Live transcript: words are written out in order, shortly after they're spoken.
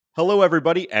Hello,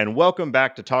 everybody, and welcome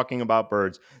back to Talking About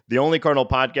Birds, the only Cardinal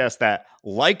podcast that,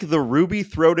 like the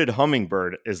ruby-throated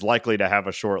hummingbird, is likely to have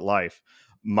a short life.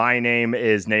 My name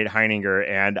is Nate Heininger,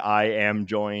 and I am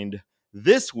joined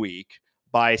this week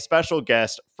by special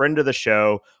guest, friend of the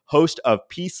show, host of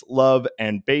Peace, Love,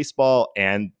 and Baseball,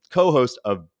 and co-host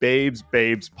of Babes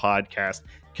podcast,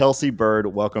 Kelsey Burd.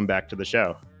 Welcome back to the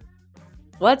show.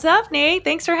 What's up, Nate?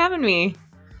 Thanks for having me.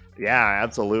 Yeah,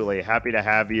 absolutely. Happy to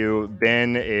have you.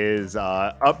 Ben is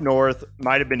up north,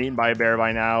 might have been eaten by a bear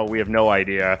by now. We have no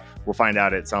idea. We'll find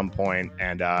out at some point.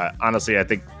 And honestly, I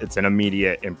think it's an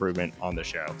immediate improvement on the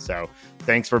show. So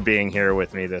thanks for being here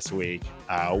with me this week.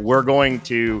 We're going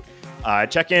to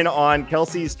check in on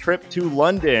Kelsey's trip to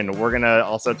London. We're going to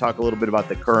also talk a little bit about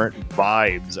the current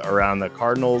vibes around the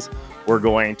Cardinals. We're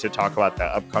going to talk about the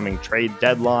upcoming trade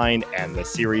deadline and the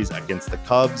series against the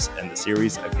Cubs and the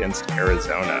series against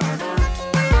Arizona.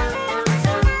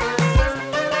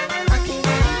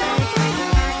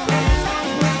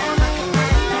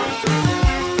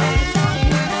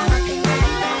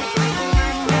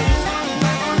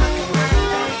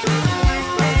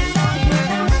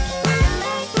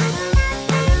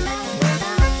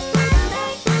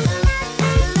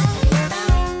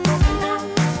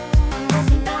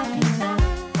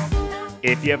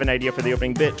 If you have an idea for the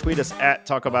opening bit, tweet us at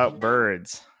Talk About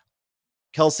Birds.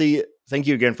 Kelsey, thank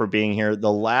you again for being here.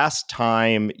 The last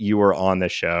time you were on the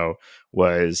show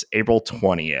was April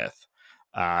 20th.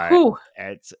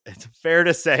 It's fair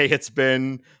to say it's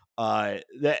been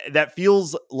that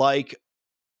feels like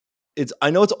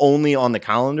I know it's only on the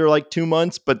calendar like 2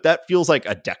 months, but that feels like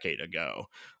a decade ago.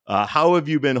 How have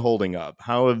you been holding up?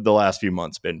 How have the last few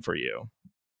months been for you?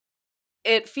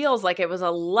 It feels like it was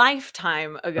a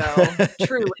lifetime ago,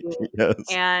 truly. Yes.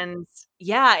 And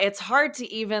yeah, it's hard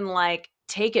to even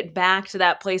take it back to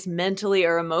that place mentally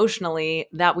or emotionally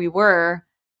that we were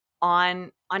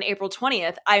on April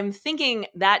 20th. I'm thinking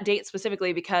that date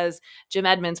specifically because Jim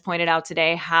Edmonds pointed out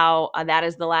today how that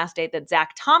is the last date that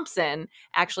Zach Thompson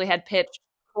actually had pitched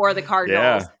for the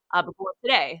Cardinals before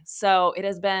today. So it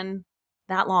has been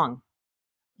that long.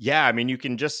 Yeah, I mean, you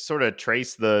can just sort of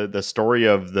trace the story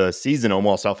of the season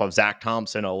almost off of Zach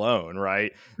Thompson alone,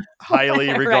 right?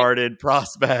 Highly regarded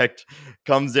prospect,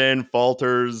 comes in,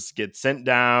 falters, gets sent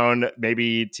down,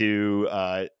 maybe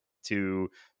to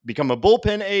become a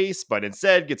bullpen ace, but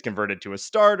instead gets converted to a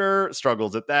starter,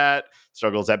 struggles at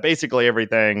basically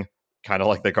everything, kind of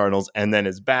like the Cardinals, and then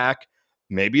is back.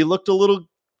 Maybe looked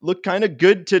kind of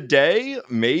good today,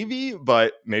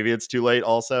 but maybe it's too late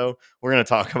also. We're going to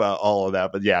talk about all of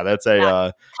that, but yeah, that's kind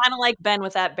of like Ben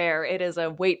with that bear. It is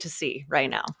a wait to see right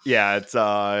now. Yeah, it's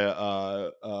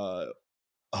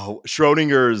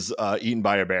Schrodinger's eaten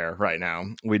by a bear right now.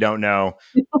 We don't know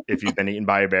if he's been eaten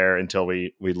by a bear until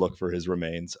we look for his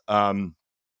remains.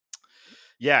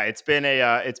 Yeah, it's been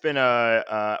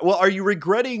well, are you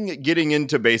regretting getting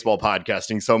into baseball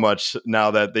podcasting so much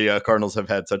now that the Cardinals have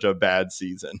had such a bad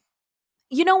season?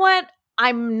 You know what?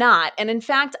 I'm not. And in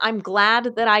fact, I'm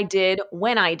glad that I did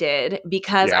when I did,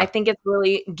 because I think it's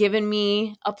really given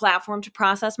me a platform to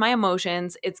process my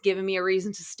emotions. It's given me a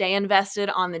reason to stay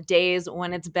invested on the days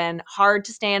when it's been hard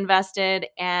to stay invested.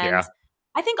 And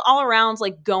I think all around,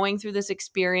 going through this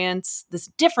experience, this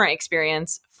different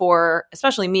experience for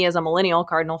especially me as a millennial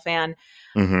Cardinal fan,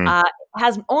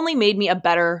 has only made me a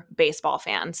better baseball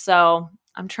fan. So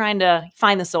I'm trying to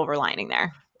find the silver lining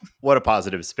there. What a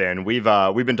positive spin. We've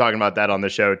been talking about that on the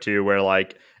show too, where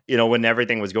when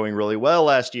everything was going really well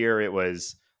last year,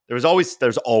 there's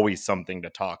always something to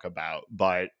talk about,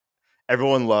 but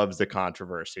everyone loves the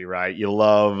controversy, right? You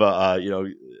love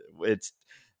it's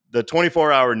the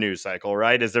 24-hour news cycle,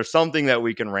 right? Is there something that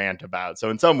we can rant about? So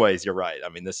in some ways, you're right. I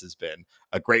mean, this has been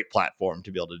a great platform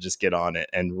to be able to just get on it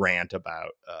and rant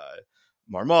about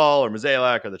Marmol or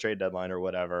Mozeliak or the trade deadline or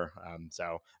whatever. So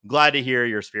I'm glad to hear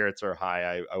your spirits are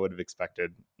high. I would have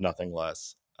expected nothing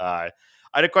less. I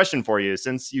had a question for you.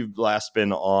 Since you've last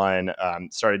been on,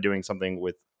 started doing something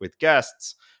with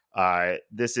guests,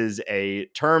 this is a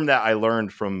term that I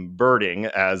learned from birding.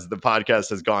 As the podcast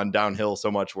has gone downhill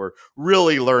so much, we're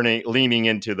really leaning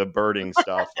into the birding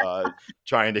stuff,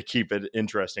 trying to keep it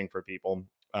interesting for people.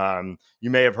 You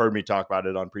may have heard me talk about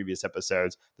it on previous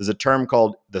episodes. There's a term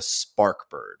called the spark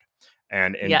bird.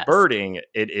 And in birding,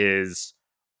 it is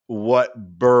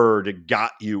what bird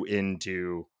got you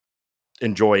into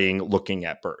enjoying looking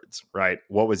at birds, right?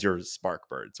 What was your spark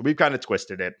bird? So we've kind of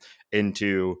twisted it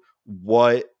into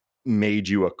what made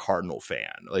you a Cardinal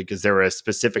fan. Is there a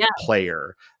specific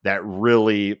player that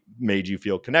really made you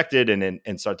feel connected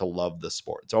and start to love the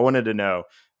sport? So I wanted to know,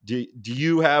 do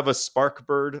you have a spark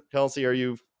bird, Kelsey?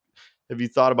 Have you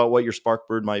thought about what your spark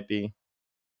bird might be?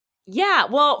 Yeah,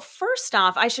 well, first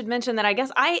off, I should mention that I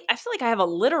guess I feel like I have a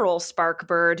literal spark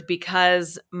bird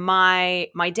because my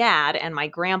dad and my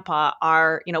grandpa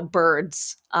are,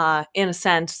 birds, in a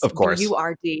sense, Of course.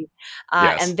 BURD.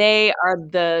 Yes. And they are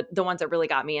the ones that really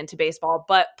got me into baseball.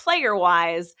 But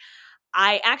player-wise,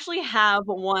 I actually have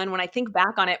one when I think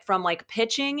back on it from like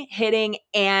pitching, hitting,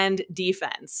 and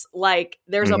defense. Like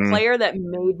there's a Hmm. player that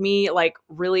made me like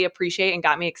really appreciate and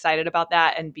got me excited about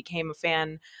that and became a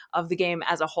fan of the game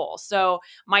as a whole. So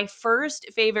my first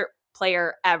favorite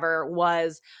player ever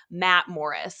was Matt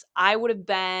Morris. I would have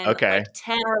been Okay. like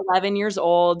 10 or 11 years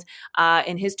old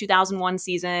in his 2001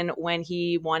 season when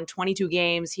he won 22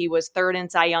 games. He was third in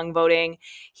Cy Young voting.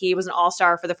 He was an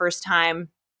all-star for the first time.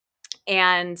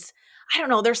 And I don't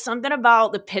know, there's something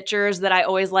about the pitchers that I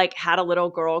always like had a little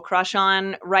girl crush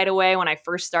on right away when I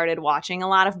first started watching a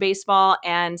lot of baseball.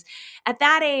 And at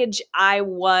that age, I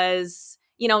was,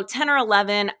 10 or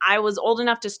 11. I was old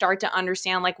enough to start to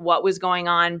understand like what was going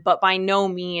on, but by no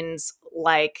means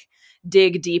like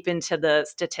dig deep into the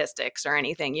statistics or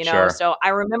anything. Sure. So I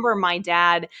remember my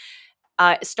dad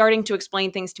starting to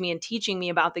explain things to me and teaching me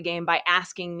about the game by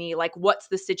asking me like what's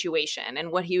the situation,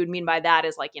 and what he would mean by that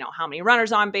is like how many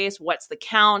runners on base, what's the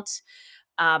count,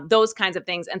 those kinds of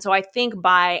things. And so I think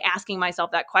by asking myself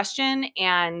that question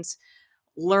and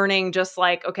learning just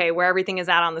like okay where everything is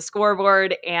at on the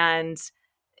scoreboard, and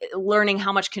learning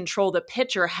how much control the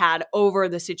pitcher had over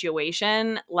the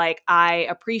situation, like I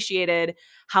appreciated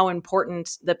how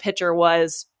important the pitcher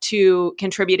was to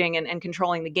contributing and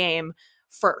controlling the game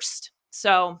first.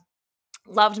 So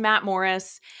loved Matt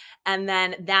Morris. And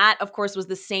then that, of course, was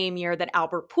the same year that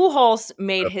Albert Pujols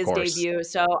made Of his course. debut.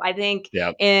 So I think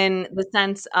Yep. in the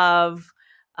sense of,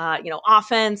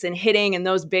 offense and hitting and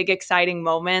those big exciting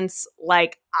moments,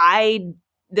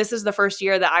 this is the first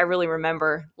year that I really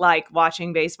remember like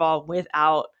watching baseball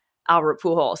without Albert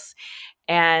Pujols.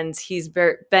 And he's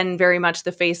been very much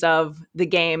the face of the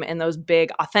game in those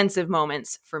big offensive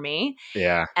moments for me.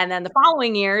 Yeah. And then the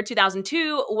following year,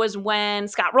 2002, was when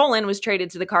Scott Rowland was traded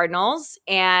to the Cardinals.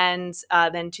 And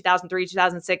then 2003,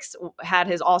 2006 had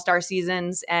his all-star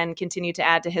seasons and continued to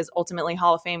add to his ultimately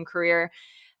Hall of Fame career.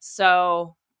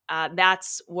 So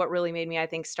that's what really made me, I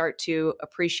think, start to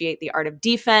appreciate the art of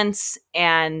defense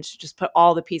and just put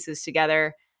all the pieces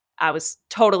together. I was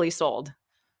totally sold.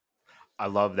 I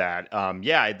love that.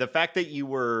 Yeah, the fact that you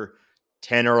were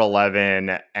 10 or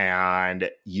 11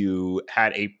 and you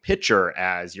had a pitcher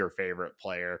as your favorite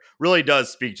player really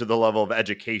does speak to the level of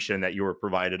education that you were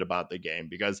provided about the game.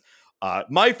 Because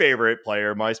my favorite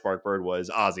player, my Sparkbird,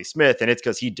 was Ozzie Smith, and it's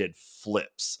because he did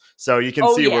flips. So you can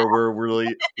Oh, see yeah. where we're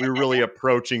really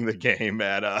approaching the game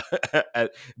at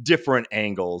at different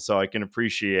angles. So I can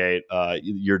appreciate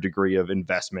your degree of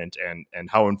investment and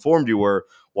how informed you were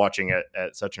watching it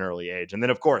at such an early age. And then,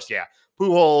 of course, yeah,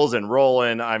 Pujols and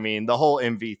Roland. I mean, the whole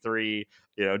MV3.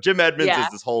 Jim Edmonds Yeah.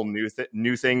 is this whole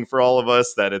new thing for all of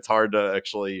us that it's hard to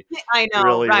actually I know,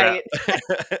 really wrap. right.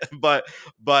 but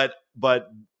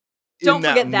in Don't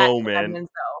that forget that, Jim moment, Edmonds,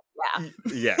 though.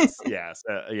 Yeah. yes,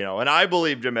 and I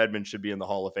believe Jim Edmonds should be in the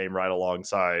Hall of Fame right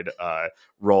alongside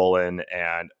Roland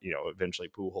and eventually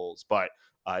Pujols. But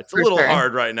it's a For little sure.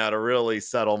 hard right now to really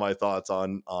settle my thoughts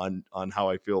on how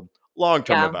I feel long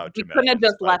term Yeah, about we Jim couldn't have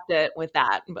Edmonds. just But left it with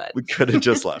that, but we could have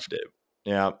just left it.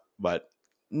 Yeah, but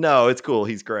no, it's cool.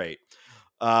 He's great.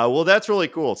 Well, that's really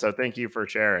cool. So thank you for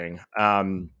sharing.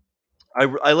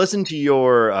 I listened to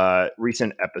your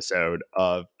recent episode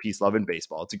of Peace, Love, and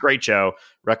Baseball. It's a great show.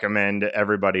 Recommend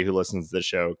everybody who listens to the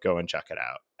show go and check it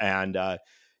out. And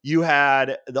you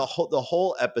had the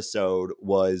whole episode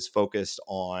was focused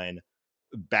on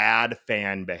bad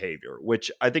fan behavior,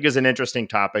 which I think is an interesting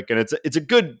topic, and it's a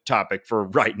good topic for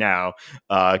right now,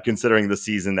 considering the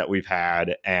season that we've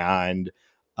had, and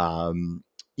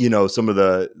some of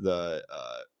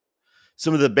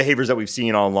the behaviors that we've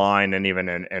seen online and even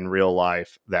in real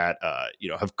life that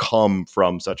have come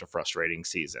from such a frustrating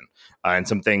season, and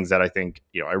some things that I think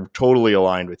I totally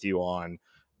aligned with you on.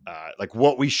 Like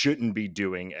what we shouldn't be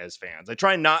doing as fans. I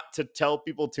try not to tell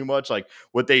people too much like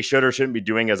what they should or shouldn't be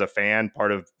doing as a fan.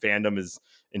 Part of fandom is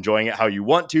enjoying it how you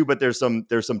want to, but there's some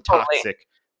totally. toxic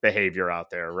behavior out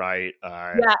there, right?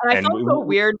 Yeah, and I And felt so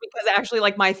weird because actually,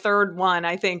 like, my 3rd one,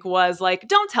 I think, was like,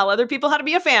 "Don't tell other people how to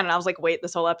be a fan," and I was like, "Wait,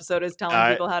 this whole episode is telling uh,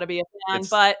 people how to be a fan," it's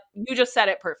but you just said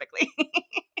it perfectly.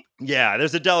 Yeah,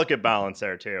 there's a delicate balance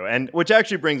there too. And which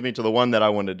actually brings me to the one that I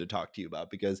wanted to talk to you about,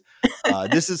 because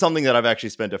this is something that I've actually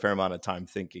spent a fair amount of time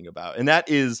thinking about, and that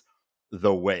is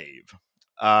the wave.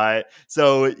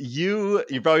 So you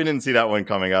probably didn't see that one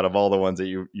coming out of all the ones that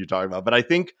you talked about, but I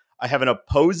think I have an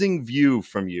opposing view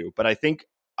from you, but I think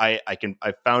I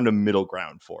found a middle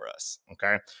ground for us.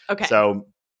 Okay. Okay. So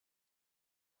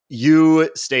you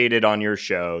stated on your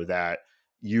show that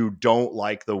you don't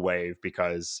like the wave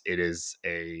because it is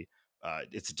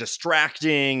it's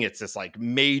distracting. It's this like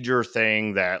major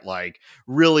thing that like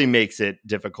really makes it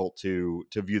difficult to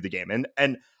view the game.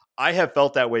 And I have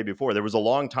felt that way before. There was a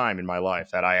long time in my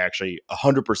life that I actually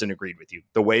 100% agreed with you.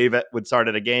 The wave would start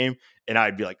at a game, and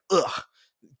I'd be like, ugh,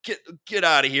 get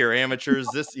out of here,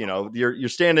 amateurs. This, you're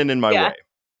standing in my Yeah. way.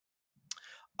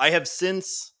 I have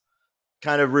since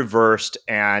kind of reversed,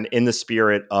 and in the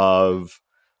spirit of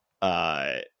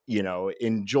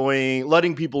enjoying,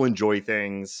 letting people enjoy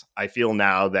things, I feel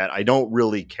now that I don't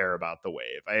really care about the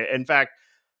wave. In fact,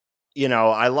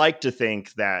 I like to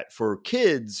think that for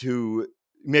kids who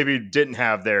maybe didn't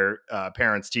have their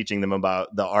parents teaching them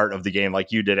about the art of the game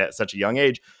like you did at such a young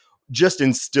age, just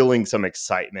instilling some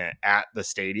excitement at the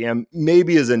stadium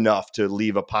maybe is enough to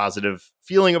leave a positive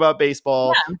feeling about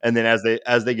baseball. Yeah. And then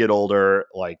as they get older,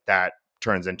 like that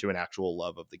turns into an actual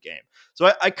love of the game.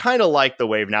 So I kind of like the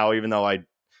wave now, even though I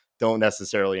don't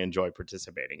necessarily enjoy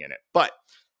participating in it. But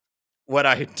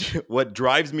what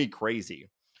drives me crazy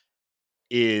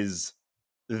is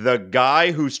the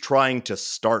guy who's trying to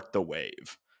start the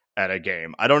wave at a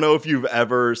game. I don't know if you've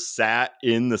ever sat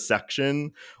in the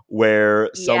section where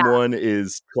Yeah. someone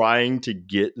is trying to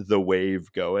get the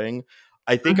wave going.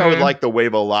 I think I would Mm-hmm. like the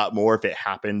wave a lot more if it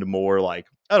happened more like,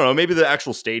 I don't know, maybe the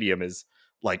actual stadium is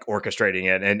like orchestrating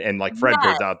it, and like Yes,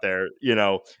 Fredbird's out there,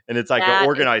 and it's like an that is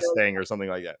organized really thing or something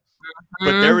like that.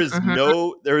 But there mm, is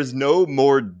mhm. no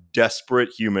more desperate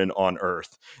human on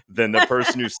earth than the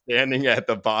person who's standing at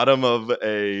the bottom of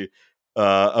a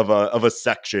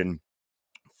section,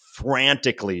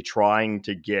 frantically trying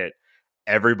to get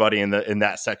everybody in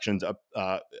that section's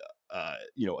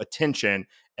attention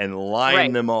and line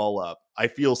Right. them all up. I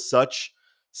feel such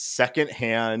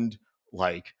secondhand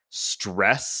like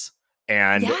stress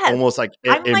and Yes. almost like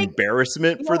I'm, like,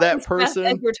 embarrassment for feeling that stressed as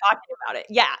person. you're talking about it.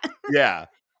 Yeah. Yeah.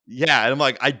 Yeah. And I'm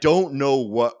like, I don't know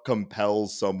what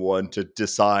compels someone to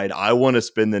decide I want to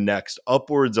spend the next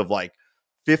upwards of like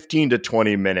 15 to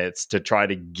 20 minutes to try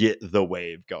to get the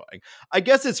wave going. I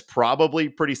guess it's probably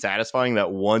pretty satisfying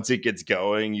that once it gets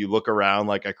going, you look around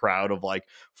like a crowd of like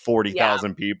Yeah.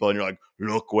 40,000 people and you're like,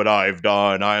 look what I've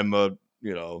done.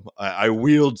 I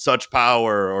wield such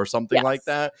power or something like Yes.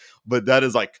 that. But that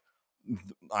is like,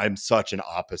 I'm such an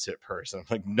opposite person.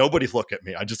 Like, nobody look at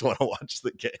me. I just want to watch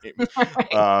the game.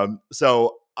 Right.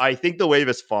 So I think the wave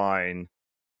is fine,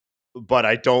 but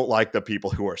I don't like the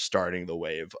people who are starting the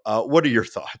wave. What are your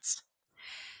thoughts?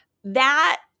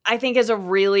 That, I think, is a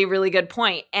really, really good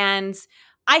point, and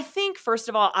I think, first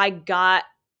of all, I got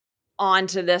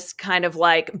onto this kind of,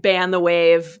 like, ban the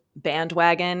wave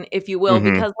bandwagon, if you will,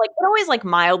 Mm-hmm. because, like, it always, like,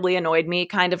 mildly annoyed me,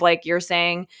 kind of like you're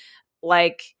saying.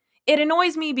 Like, it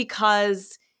annoys me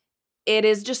because it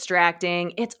is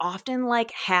distracting. It's often, like,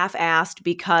 half-assed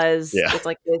because Yeah. it's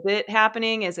like, is it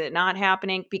happening? Is it not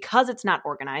happening? Because it's not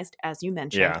organized, as you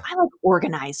mentioned. Yeah. I like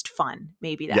organized fun.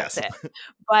 Maybe that's Yes. it.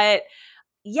 But,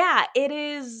 yeah, it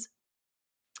is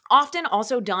often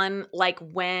also done, like,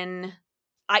 when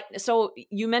so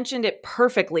you mentioned it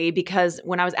perfectly because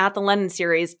when I was at the Lennon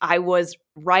series, I was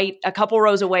right a couple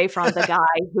rows away from the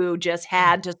guy who just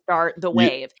had to start the You,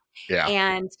 wave. yeah.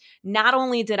 And not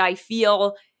only did I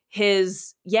feel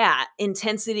his,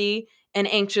 intensity and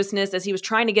anxiousness as he was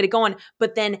trying to get it going,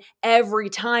 but then every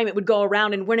time it would go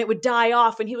around and when it would die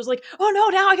off and he was like, oh no,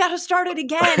 now I got to start it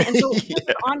again. And so this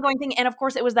Yeah. ongoing thing. And of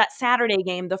course, it was that Saturday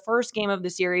game, the first game of the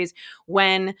series,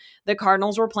 when the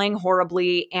Cardinals were playing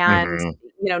horribly and,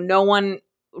 Mm-hmm. no one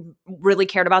really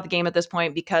cared about the game at this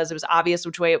point because it was obvious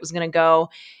which way it was going to go.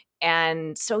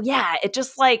 And so, yeah, it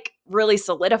just like really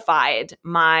solidified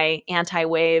my anti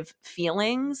wave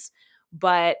feelings.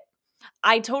 But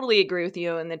I totally agree with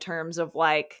you in the terms of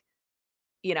like,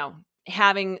 you know,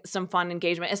 having some fun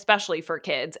engagement, especially for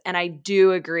kids. And I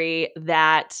do agree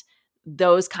that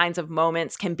those kinds of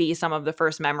moments can be some of the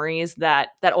first memories that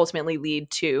ultimately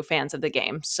lead to fans of the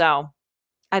game. So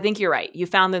I think you're right. You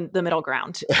found the middle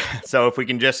ground. So if we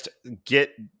can just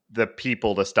get the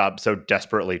people to stop so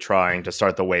desperately trying to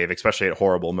start the wave, especially at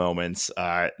horrible moments,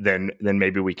 then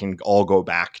maybe we can all go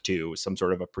back to some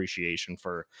sort of appreciation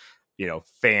for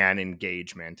fan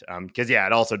engagement. Because yeah,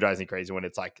 it also drives me crazy when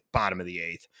it's like bottom of the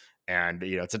eighth and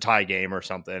it's a tie game or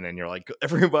something, and you're like,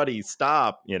 everybody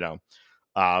stop.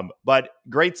 But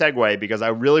great segue, because I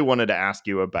really wanted to ask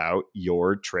you about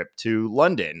your trip to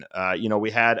London.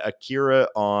 We had Akira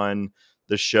on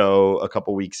the show a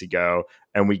couple weeks ago,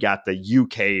 and we got the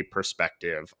UK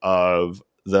perspective of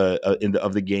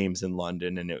of the games in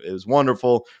London, and it was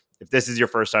wonderful. If this is your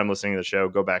first time listening to the show,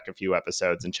 go back a few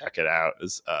episodes and check it out.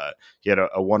 He had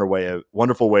a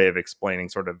wonderful way of explaining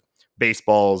sort of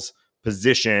baseball's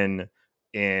position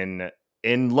in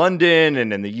London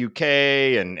and in the UK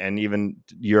and even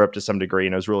Europe to some degree,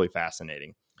 and it was really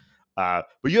fascinating. But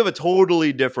you have a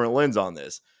totally different lens on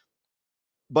this.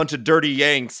 Bunch of dirty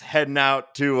Yanks heading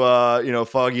out to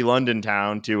foggy London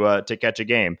town to catch a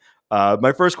game.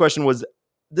 My first question was,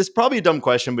 this is probably a dumb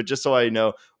question, but just so I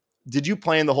know, did you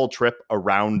plan the whole trip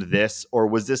around this, or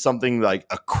was this something like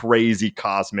a crazy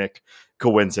cosmic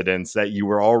coincidence that you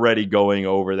were already going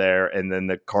over there and then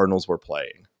the Cardinals were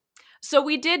playing? So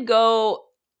we did go,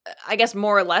 I guess,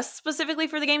 more or less specifically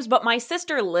for the games, but my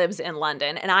sister lives in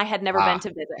London and I had never been to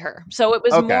visit her. So it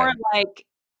was Okay. more like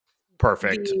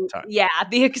Perfect time.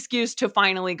 the excuse to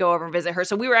finally go over and visit her.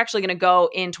 So we were actually going to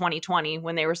go in 2020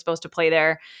 when they were supposed to play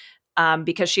there,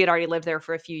 because she had already lived there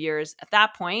for a few years at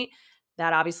that point.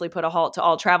 That obviously put a halt to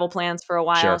all travel plans for a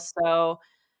while. Sure. So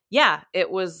yeah, it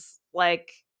was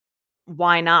like,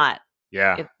 why not?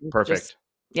 Yeah, perfect.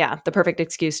 The perfect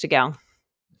excuse to go.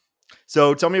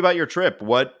 So tell me about your trip.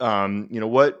 What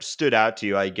stood out to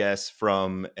you, I guess,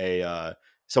 from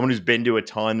someone who's been to a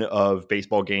ton of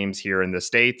baseball games here in the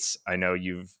States? I know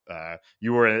you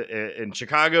were in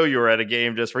Chicago. You were at a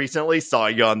game just recently. Saw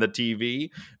you on the TV.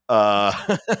 My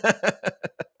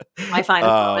finest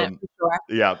moment, for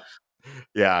sure.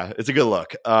 Yeah, it's a good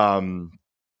look.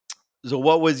 So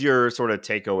what was your sort of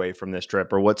takeaway from this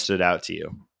trip, or what stood out to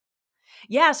you?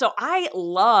 Yeah, so I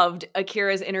loved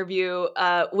Akira's interview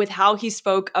with how he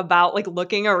spoke about like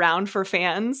looking around for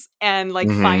fans and like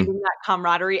finding that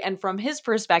camaraderie, and from his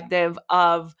perspective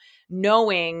of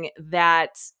knowing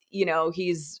that, you know,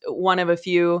 he's one of a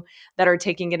few that are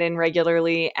taking it in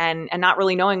regularly and not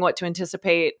really knowing what to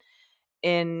anticipate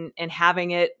in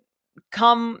having it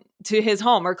come to his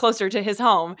home or closer to his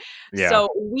home. Yeah. So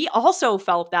we also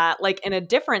felt that like in a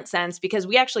different sense, because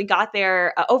we actually got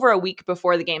there over a week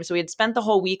before the game. So we had spent the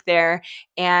whole week there.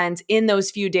 And in those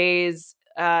few days,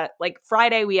 like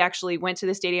Friday, we actually went to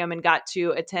the stadium and got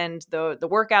to attend the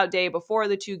workout day before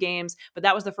the two games. But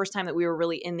that was the first time that we were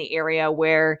really in the area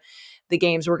where the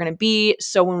games were going to be.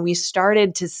 So when we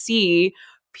started to see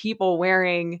people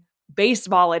wearing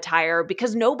baseball attire,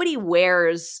 because nobody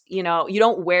wears, you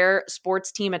don't wear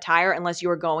sports team attire unless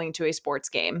you're going to a sports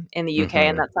game in the UK.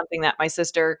 And that's something that my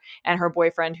sister and her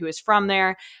boyfriend, who is from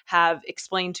there, have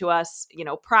explained to us,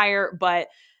 prior, but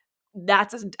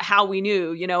that's how we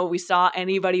knew, we saw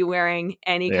anybody wearing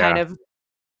any kind of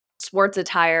sports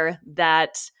attire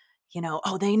that,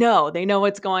 they know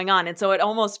what's going on. And so it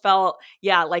almost felt,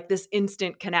 like this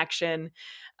instant connection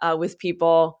with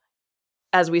people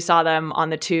as we saw them on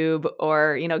the tube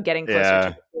or, getting closer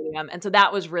to the stadium. And so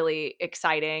that was really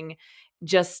exciting,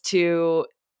 just to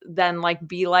then like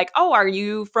be like, oh, are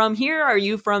you from here? Are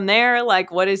you from there?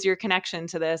 Like, what is your connection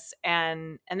to this?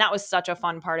 And that was such a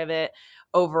fun part of it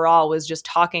overall, was just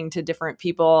talking to different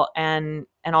people and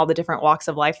all the different walks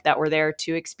of life that were there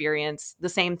to experience the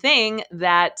same thing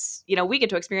that, we get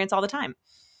to experience all the time.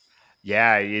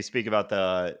 Yeah. You speak about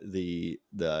the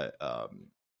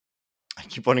I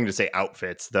keep wanting to say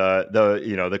outfits,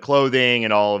 the clothing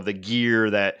and all of the gear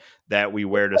that we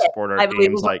wear to support our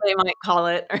teams, like they might call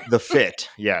it the fit.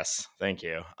 Yes, thank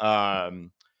you.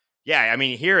 Yeah, I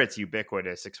mean, here it's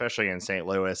ubiquitous, especially in St.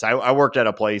 Louis. I worked at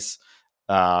a place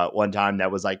one time that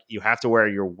was like, you have to wear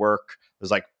your work. It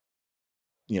was like,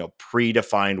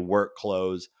 predefined work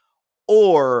clothes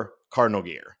or Cardinal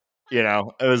gear.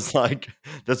 It was like,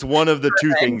 that's one of the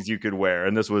two things you could wear.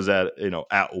 And this was at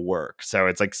work. So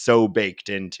it's like so baked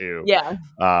into,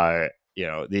 the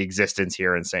existence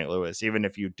here in St. Louis. Even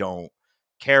if you don't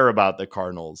care about the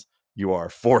Cardinals, you are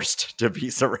forced to be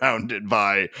surrounded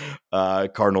by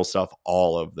Cardinal stuff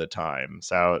all of the time.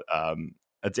 So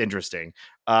that's interesting.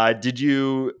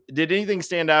 Did anything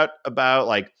stand out about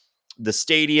like the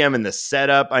stadium and the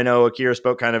setup? I know Akira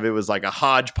spoke kind of, it was like a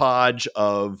hodgepodge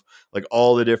of like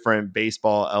all the different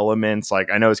baseball elements. Like,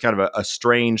 I know it's kind of a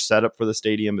strange setup for the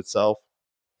stadium itself.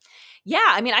 Yeah,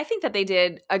 I mean, I think that they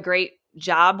did a great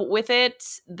job with it.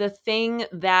 The thing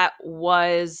that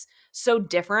was so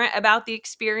different about the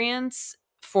experience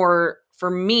for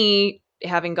me,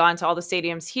 having gone to all the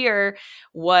stadiums here,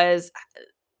 was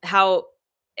how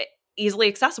easily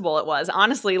accessible it was.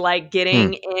 Honestly, like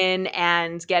getting in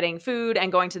and getting food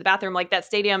and going to the bathroom. Like, that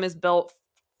stadium is built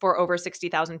for over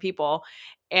 60,000 people.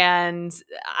 And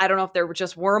I don't know if there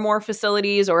just were more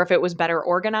facilities or if it was better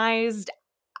organized.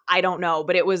 I don't know,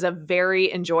 but it was a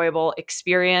very enjoyable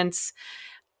experience.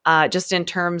 just in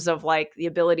terms of like the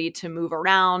ability to move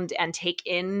around and take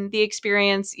in the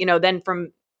experience, then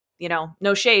from,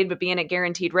 no shade, but being at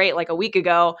guaranteed rate like a week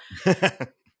ago,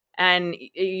 and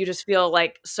you just feel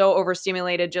like so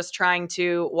overstimulated just trying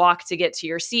to walk to get to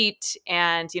your seat,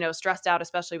 and stressed out,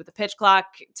 especially with the pitch clock,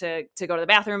 to go to the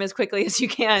bathroom as quickly as you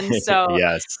can. So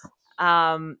Yes.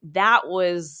 that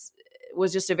was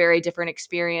just a very different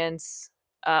experience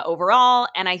overall.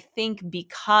 And I think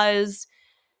because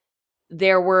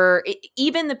there were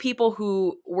even the people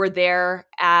who were there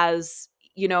as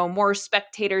more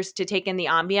spectators to take in the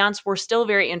ambiance were still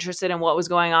very interested in what was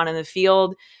going on in the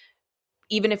field,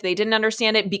 even if they didn't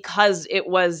understand it, because it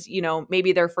was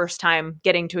maybe their first time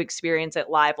getting to experience it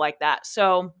live like that.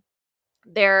 So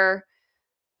there,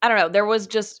 I don't know, there was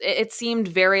just, it seemed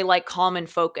very like calm and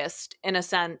focused in a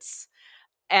sense.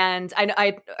 And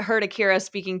I heard Akira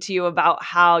speaking to you about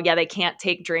how, yeah, they can't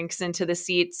take drinks into the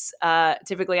seats,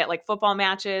 typically at like football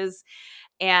matches.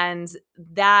 And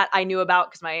that I knew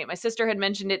about because my sister had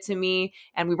mentioned it to me,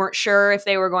 and we weren't sure if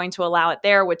they were going to allow it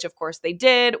there, which of course they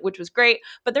did, which was great.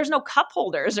 But there's no cup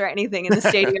holders or anything in the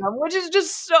stadium, which is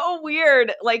just so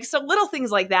weird. Like, so little things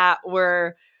like that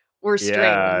were strange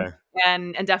Yeah.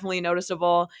 and definitely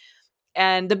noticeable.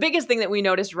 And the biggest thing that we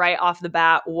noticed right off the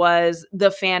bat was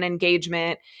the fan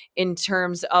engagement, in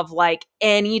terms of like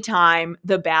anytime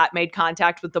the bat made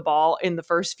contact with the ball in the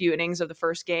first few innings of the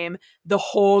first game, the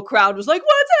whole crowd was like,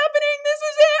 "What's happening? This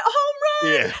is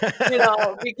it, home run!"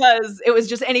 Yeah. Because it was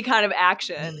just any kind of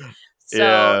action. So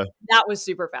Yeah. that was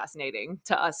super fascinating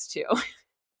to us too.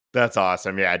 That's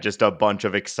awesome. Yeah, just a bunch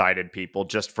of excited people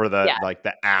just for the Yeah. like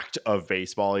the act of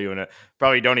baseball. You and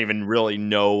probably don't even really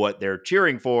know what they're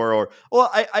cheering for, or well,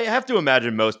 I have to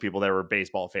imagine most people that were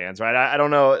baseball fans, right? I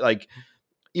don't know, like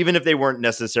even if they weren't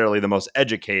necessarily the most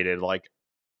educated, like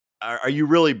are you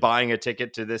really buying a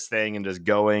ticket to this thing and just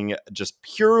going just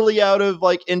purely out of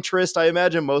like interest? I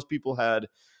imagine most people had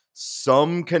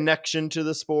some connection to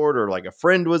the sport, or like a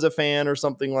friend was a fan or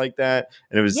something like that,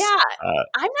 and it was Yeah,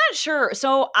 I'm not sure.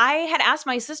 So I had asked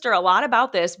my sister a lot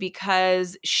about this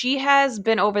because she has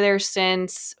been over there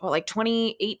since like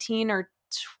 2018 or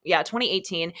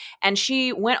 2018, and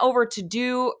she went over to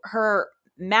do her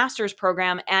master's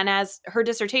program, and as her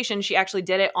dissertation she actually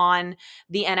did it on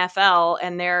the NFL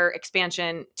and their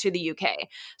expansion to the UK.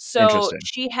 So interesting.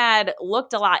 she had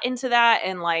looked a lot into that,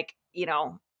 and like,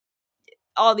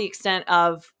 all the extent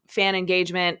of fan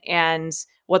engagement and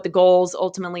what the goals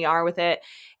ultimately are with it.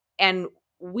 And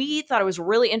we thought it was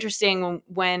really interesting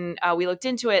when we looked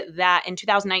into it that in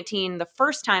 2019, the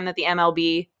first time that the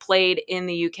MLB played in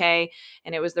the UK,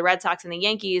 and it was the Red Sox and the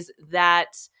Yankees,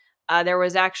 that there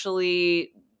was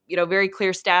actually, very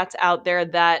clear stats out there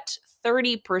that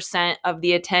 30% of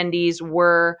the attendees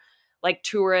were like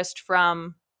tourists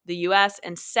from the US,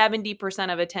 and 70%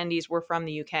 of attendees were from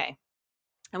the UK.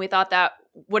 And we thought that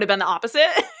would have been the opposite,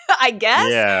 I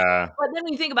guess. Yeah. But then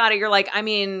when you think about it, you're like, I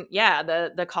mean, yeah,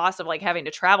 the cost of like having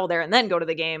to travel there and then go to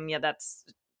the game, yeah, that's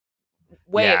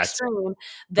way Yeah, it's extreme. pretty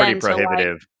Then to like,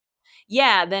 prohibitive.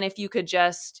 yeah, then if you could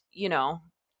just,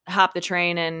 hop the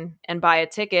train and buy a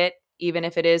ticket, even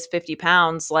if it is 50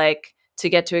 pounds, like to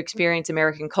get to experience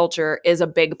American culture is a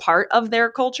big part of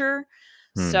their culture.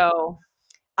 Hmm. So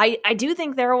I do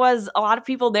think there was a lot of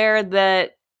people there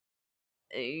that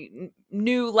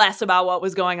knew less about what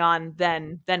was going on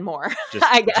than more, Just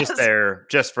I just guess. there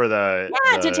just for the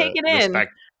Yeah, to take the it the in. spec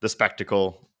the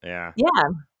spectacle. Yeah. Yeah.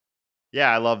 Yeah,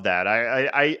 I love that.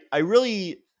 I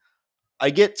really I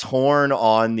get torn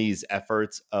on these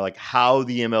efforts, like how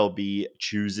the MLB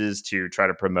chooses to try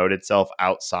to promote itself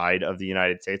outside of the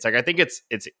United States. Like I think it's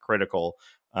critical,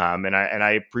 and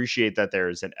I appreciate that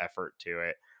there's an effort to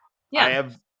it. I Yeah.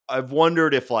 have I've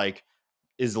wondered if like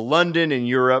is London and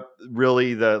Europe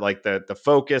really the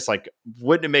focus? Like,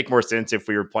 wouldn't it make more sense if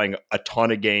we were playing a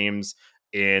ton of games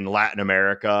in Latin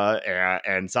America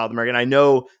and South America? And I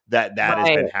know that has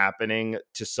been Right. happening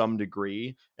to some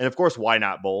degree, and of course, why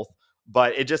not both?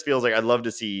 But it just feels like I'd love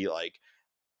to see like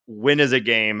when has a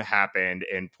game happened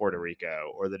in Puerto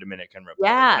Rico or the Dominican Republic?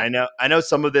 And Yeah. I know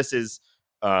some of this is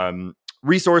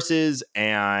resources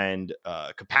and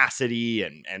capacity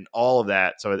and all of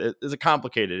that, so it's a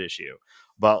complicated issue.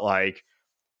 But like,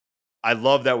 I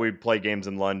love that we play games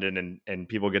in London and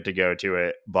people get to go to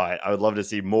it. But I would love to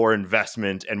see more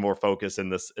investment and more focus in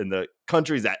the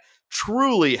countries that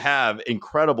truly have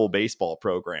incredible baseball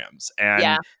programs and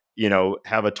Yeah.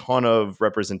 have a ton of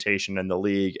representation in the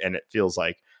league. And it feels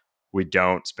like we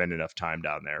don't spend enough time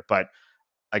down there. But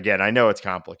again, I know it's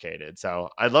complicated, so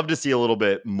I'd love to see a little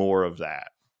bit more of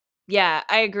that. Yeah,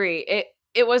 I agree.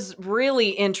 It was really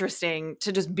interesting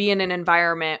to just be in an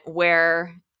environment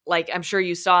where like I'm sure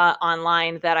you saw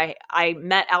online that I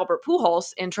met Albert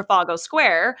Pujols in Trafalgar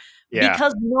Square Yeah.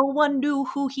 because no one knew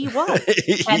who he was.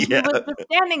 And he Yeah. was just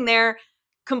standing there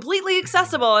completely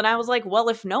accessible. And I was like, well,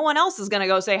 if no one else is going to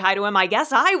go say hi to him, I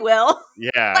guess I will. Like,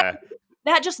 Yeah.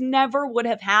 that just never would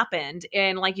have happened.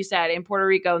 And like you said, in Puerto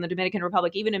Rico, in the Dominican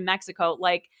Republic, even in Mexico,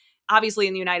 like obviously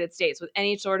in the United States, with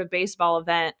any sort of baseball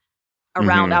event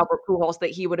around Mhm. Albert Pujols, that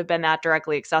he would have been that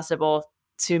directly accessible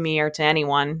to me or to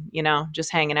anyone,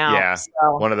 just hanging out. Yeah. So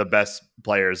One of the best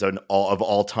players of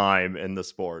all time in the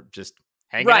sport, just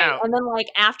hanging right. out. And then like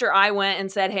after I went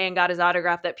and said hey and got his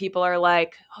autograph, that people are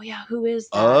like, oh yeah, who is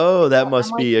that? Oh, that And I'm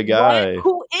must like, be a what? guy.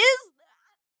 Who is?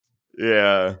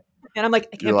 Yeah. And I'm like,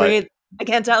 I You're can't like breathe. I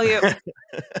can't tell you.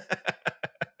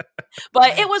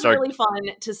 But it was start really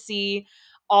fun to see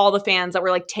all the fans that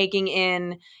were like taking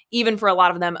in, even for a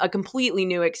lot of them, a completely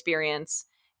new experience,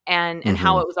 and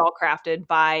how Mhm. it was all crafted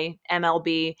by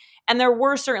MLB. And there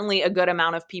were certainly a good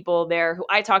amount of people there who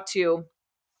I talked to,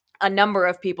 a number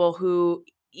of people who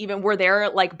even were there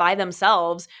like by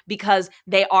themselves because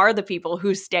they are the people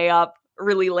who stay up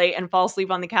really late and fall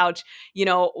asleep on the couch,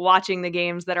 watching the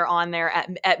games that are on there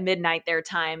at midnight their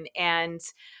time. And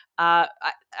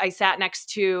I sat next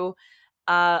to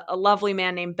a lovely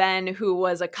man named Ben who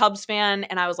was a Cubs fan.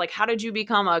 And I was like, how did you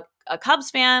become a Cubs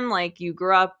fan? Like you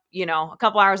grew up, a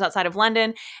couple hours outside of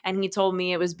London. And he told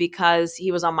me it was because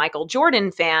he was a Michael Jordan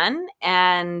fan.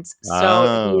 And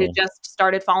so he had Oh. just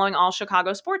started following all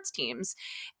Chicago sports teams.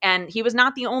 And he was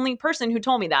not the only person who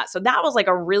told me that. So that was like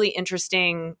a really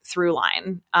interesting through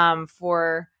line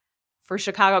for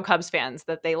Chicago Cubs fans,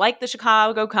 that they like the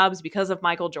Chicago Cubs because of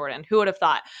Michael Jordan. Who would have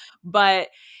thought? But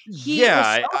he Yeah,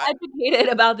 was so educated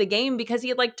about the game because he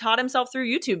had like taught himself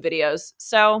through YouTube videos.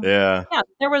 So yeah. yeah,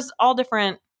 there was all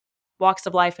different walks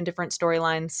of life and different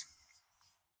storylines.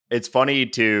 It's funny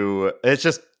to it's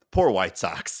just poor White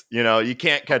Sox, you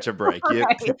can't catch a break. Right.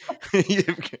 You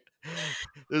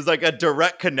there's like a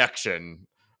direct connection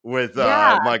with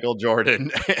Yeah. Michael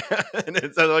Jordan. And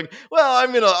it's like, well,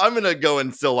 I'm gonna go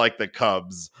and still like the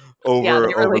Cubs Yeah,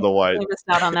 over the White. they missed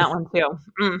out on that one too.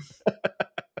 Mm.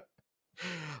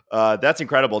 That's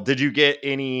incredible. Did you get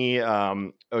any? I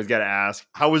was gonna ask,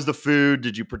 how was the food?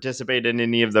 Did you participate in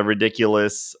any of the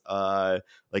ridiculous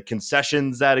like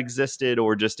concessions that existed,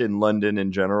 or just in London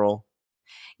in general?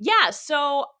 Yeah,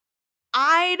 so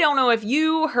I don't know if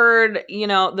you heard,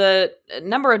 the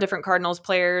number of different Cardinals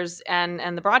players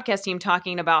and the broadcast team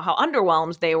talking about how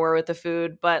underwhelmed they were with the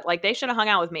food, but like they should have hung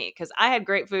out with me because I had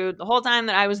great food the whole time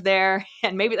that I was there,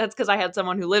 and maybe that's because I had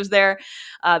someone who lives there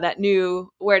that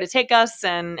knew where to take us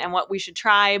and what we should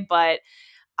try. But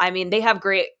I mean, they have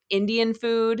great Indian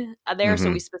food there,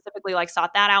 so we Hmm. specifically like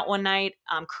sought that out one night.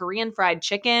 Korean fried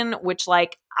chicken, which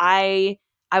like I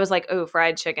was like, oh,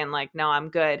 fried chicken, like no, I'm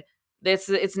good.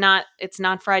 It's not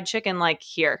fried chicken like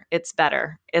here. It's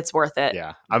better. It's worth it.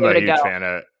 Yeah, I'm Give a it a go. huge fan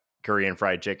of Korean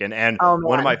fried chicken, and Oh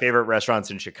one of my man, favorite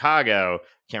restaurants in Chicago.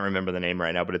 Can't remember the name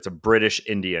right now, but it's a British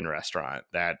Indian restaurant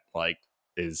that like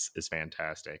is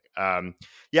fantastic.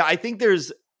 Yeah, I think there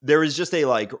is just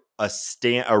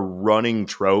a running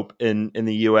trope in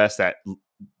the U.S. that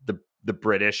the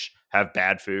British have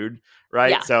bad food,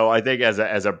 right? yeah, So I think as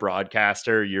a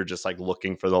broadcaster, you're just like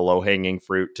looking for the low hanging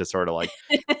fruit to sort of like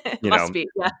you must know be.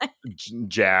 Yeah.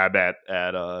 jab at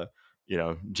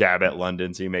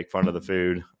London, so you make fun of the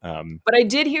food. But I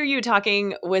did hear you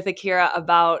talking with Akira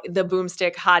about the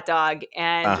boomstick hot dog,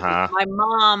 and Uh-huh. my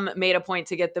mom made a point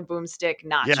to get the boomstick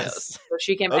nachos. Yes. So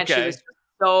she came and she was Okay.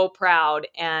 so proud,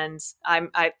 and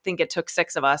I think it took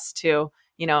six of us to,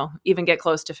 even get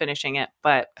close to finishing it.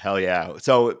 But Hell yeah.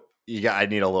 So I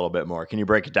need a little bit more. Can you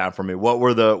break it down for me? What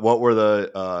were the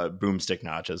boomstick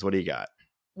nachos? What do you got?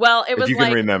 well, it If was you can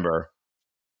like, remember.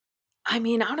 I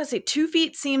mean, I want to say 2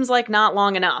 feet seems like not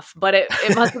long enough, but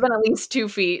it must have been at least 2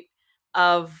 feet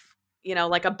of,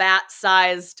 like a bat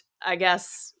sized, I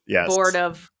guess, board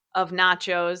Yes. of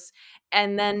nachos.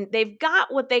 And then they've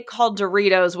got what they call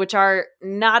Doritos, which are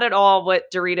not at all what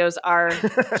Doritos are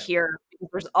here.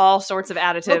 There's all sorts of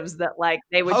how, additives that like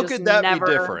they would how just could that be never.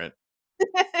 different?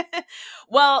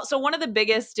 Well, so one of the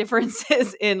biggest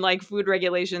differences in like food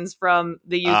regulations from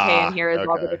the UK and Ah, here is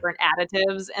all the okay. different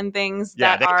additives and things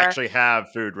Yeah, that they are. actually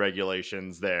have food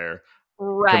regulations there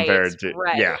Right, compared to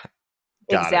right. yeah,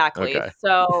 got it. Exactly. Okay.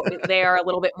 So they are a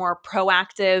little bit more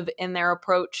proactive in their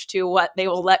approach to what they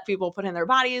will let people put in their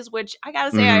bodies, which I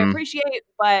gotta say I Mhm. appreciate.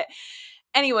 But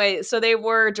anyway, so they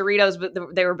were Doritos,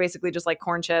 but they were basically just like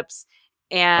corn chips.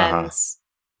 And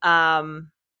Uh-huh.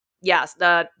 um, yes,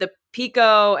 the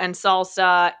pico and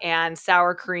salsa and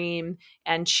sour cream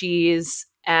and cheese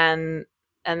and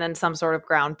and then some sort of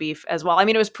ground beef as well. I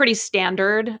mean, it was pretty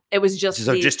standard. It was just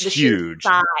So just the sheer huge.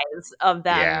 size of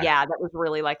them. Yeah. Yeah, that was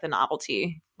really like the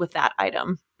novelty with that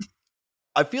item.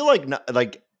 I feel like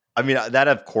I mean that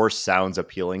of course sounds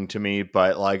appealing to me,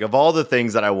 but like of all the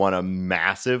things that I want a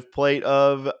massive plate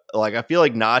of, like I feel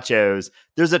like nachos,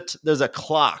 there's a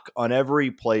clock on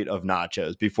every plate of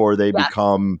nachos before they Yes.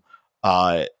 become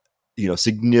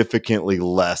significantly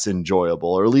less enjoyable,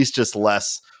 or at least just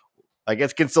less. I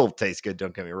guess can still taste good,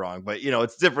 don't get me wrong, but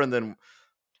it's different than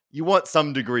you want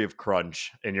some degree of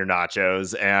crunch in your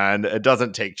nachos, and it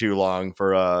doesn't take too long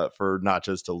for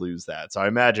nachos to lose that. So I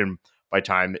imagine by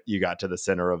time you got to the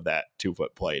center of that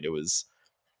 2-foot plate, it was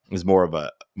more of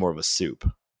a soup.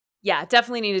 Yeah, it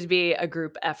definitely needed to be a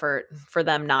group effort for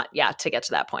them not to get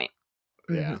to that point.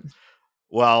 Yeah. Mm-hmm.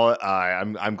 Well,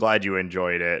 I'm glad you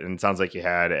enjoyed it, and it sounds like you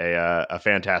had a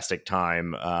fantastic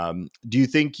time. Do you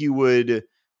think you would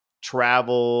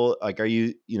travel? Like, are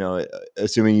you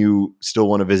assuming you still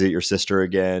want to visit your sister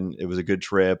again? It was a good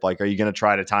trip. Like, are you going to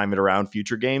try to time it around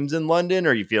future games in London, or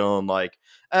are you feeling like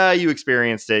you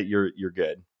experienced it, you're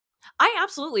good? I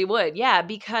absolutely would. Yeah,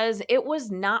 because it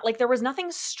was not like there was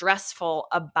nothing stressful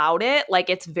about it. Like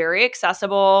it's very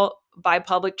accessible by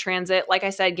public transit. Like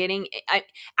I said, getting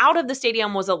out of the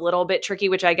stadium was a little bit tricky,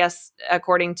 which I guess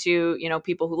according to,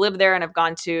 people who live there and have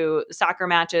gone to soccer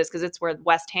matches, because it's where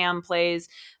West Ham plays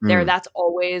there. Mm, That's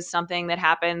always something that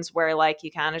happens where like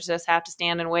you kind of just have to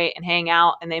stand and wait and hang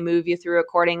out and they move you through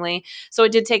accordingly. So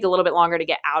it did take a little bit longer to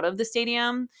get out of the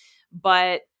stadium.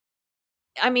 But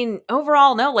I mean,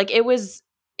 overall, no, like it was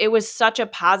such a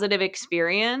positive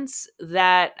experience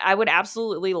that I would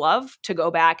absolutely love to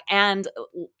go back. And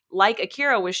like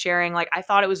Akira was sharing, like I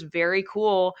thought it was very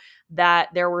cool that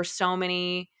there were so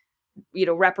many,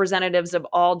 representatives of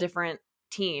all different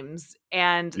teams,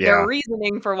 and their yeah,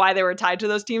 reasoning for why they were tied to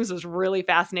those teams was really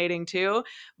fascinating too.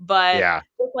 But yeah,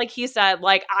 just like he said,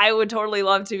 like I would totally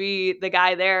love to be the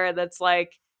guy there that's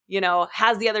like,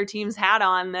 has the other team's hat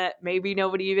on that maybe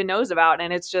nobody even knows about,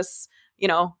 and it's just,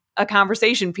 a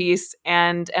conversation piece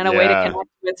and a way to yeah. connect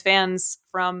with fans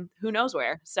from who knows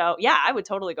where. So yeah, I would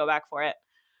totally go back for it.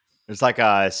 There's like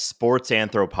a sports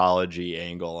anthropology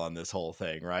angle on this whole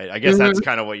thing, right? I guess that's Mhm.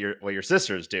 kind of what your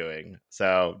sister's doing.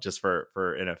 So just for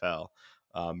NFL,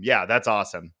 yeah, that's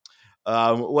awesome.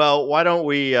 Well, why don't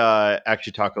we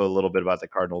actually talk a little bit about the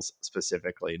Cardinals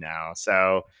specifically now?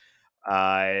 So,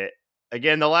 uh,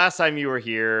 again, the last time you were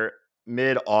here,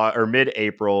 mid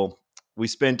April, we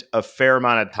spent a fair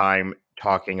amount of time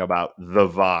talking about the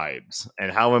vibes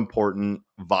and how important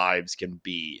vibes can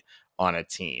be on a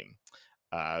team.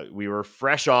 We were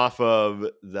fresh off of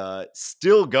the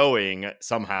still going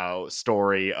somehow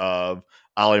story of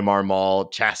Ali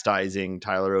Marmol chastising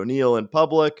Tyler O'Neill in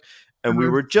public. And we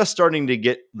Mhm. were just starting to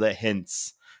get the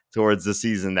hints towards the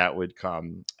season that would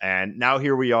come. And now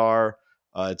here we are.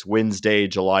 It's Wednesday,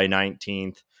 July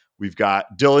 19th. We've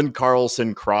got Dylan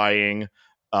Carlson crying,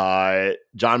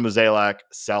 John Mozeliak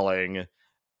selling,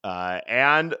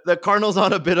 and the Cardinals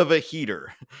on a bit of a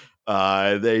heater.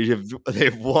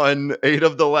 They've won 8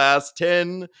 of the last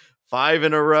 10, 5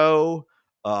 in a row.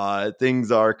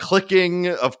 Things are clicking.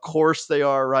 Of course, they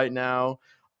are right now.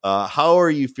 How are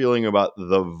you feeling about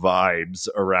the vibes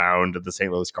around the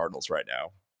St. Louis Cardinals right now?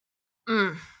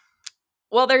 Mm.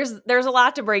 Well, there's a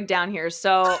lot to break down here.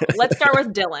 So let's start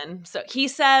with Dylan. So he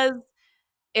says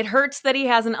it hurts that he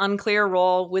has an unclear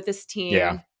role with his Yeah,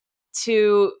 team.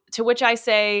 To which I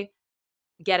say,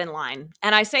 get in line.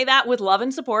 And I say that with love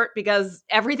and support because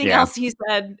everything yeah, else he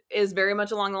said is very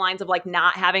much along the lines of like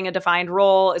not having a defined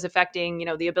role is affecting,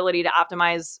 the ability to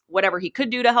optimize whatever he could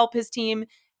do to help his team.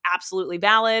 Absolutely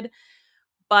valid.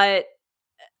 But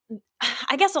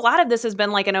I guess a lot of this has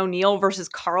been like an O'Neill versus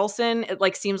Carlson. It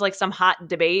like seems like some hot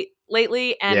debate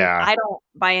lately. And yeah, I don't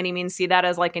by any means see that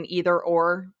as like an either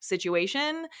or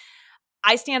situation.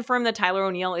 I stand firm that Tyler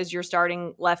O'Neill is your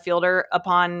starting left fielder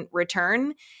upon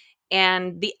return.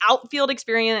 And the outfield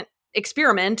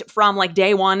experiment from like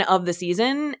day one of the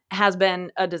season has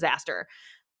been a disaster.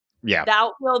 yeah. The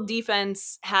outfield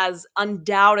defense has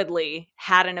undoubtedly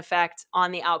had an effect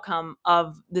on the outcome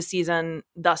of the season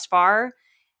thus far,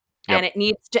 and Yep. it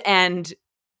needs to end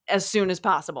as soon as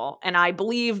possible. And I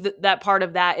believe that part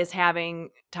of that is having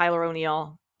Tyler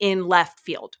O'Neill in left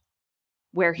field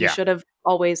where he Yeah. should have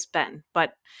always been.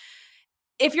 But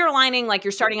if you're aligning like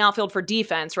your starting outfield for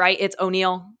defense, right? It's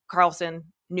O'Neill,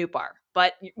 Carlson, Newbar.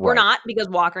 But we're Right. not because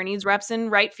Walker needs reps in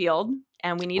right field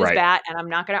and we need his Right. bat. And I'm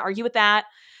not going to argue with that.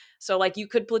 So, like, you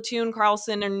could platoon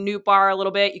Carlson and Newbar a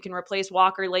little bit. You can replace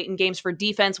Walker late in games for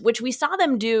defense, which we saw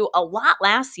them do a lot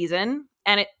last season.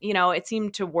 And it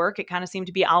seemed to work. It kind of seemed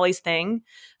to be Ollie's thing.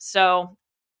 So,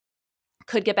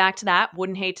 Could get back to that.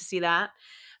 Wouldn't hate to see that.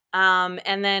 And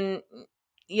then,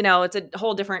 it's a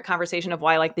whole different conversation of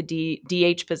why like the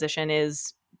DH position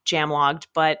is jam logged.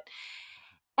 But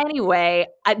anyway,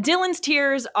 Dylan's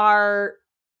tears are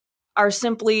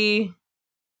simply,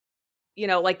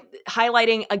 like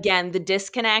highlighting again the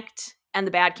disconnect and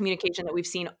the bad communication that we've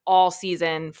seen all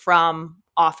season from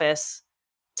office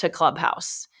to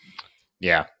clubhouse.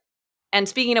 Yeah. And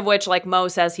speaking of which, like Mo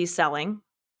says he's selling.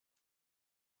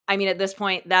 I mean, at this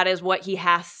point, that is what he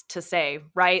has to say,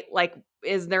 right? Like,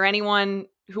 is there anyone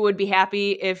who would be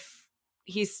happy if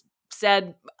he's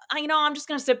said, I'm just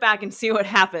going to sit back and see what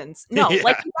happens? No, Yeah.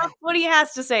 like that's what he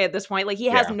has to say at this point. Like he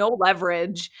has no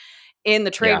leverage in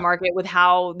the trade market with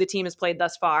how the team has played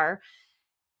thus far.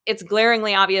 It's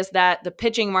glaringly obvious that the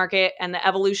pitching market and the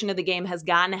evolution of the game has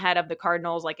gotten ahead of the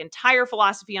Cardinals' like entire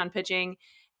philosophy on pitching.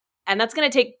 And that's going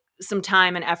to take some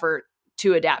time and effort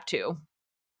to adapt to.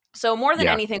 So more than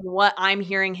anything, what I'm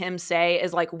hearing him say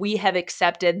is like, we have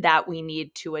accepted that we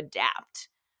need to adapt,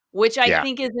 which I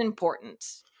think is important.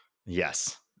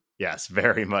 Yes. Yes,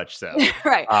 very much so.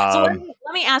 Right. So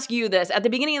let me ask you this. At the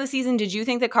beginning of the season, did you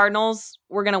think the Cardinals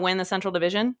were going to win the Central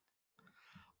Division?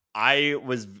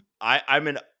 I'm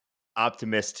an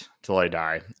optimist till I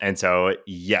die. And so,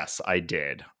 yes, I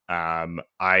did.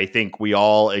 I think we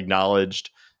all acknowledged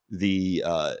you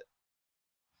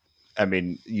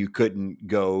couldn't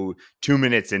go 2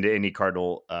 minutes into any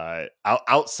Cardinal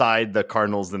outside the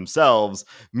Cardinals themselves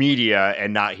media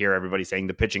and not hear everybody saying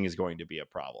the pitching is going to be a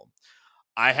problem.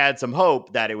 I had some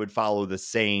hope that it would follow the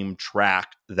same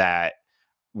track that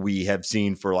we have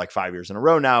seen for like 5 years in a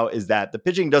row now, is that the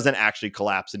pitching doesn't actually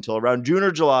collapse until around June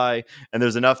or July. And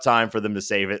there's enough time for them to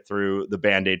save it through the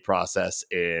Band-Aid process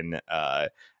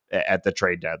at the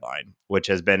trade deadline, which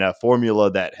has been a formula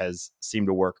that has seemed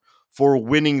to work for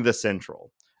winning the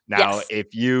Central. Now,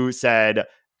 if you said,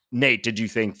 Nate, did you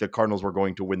think the Cardinals were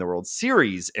going to win the World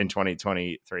Series in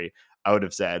 2023? I would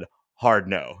have said hard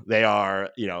no.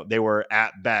 They were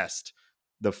at best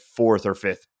the fourth or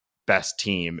fifth best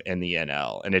team in the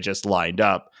NL. And it just lined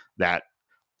up that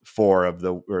or at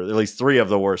least three of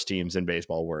the worst teams in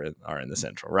baseball are in the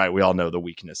Central, right? We all know the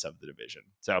weakness of the division.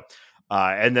 So,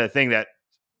 and the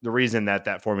reason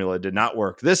that formula did not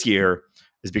work this year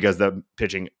is because the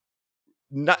pitching,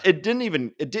 it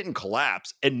didn't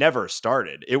collapse. It never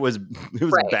started. It was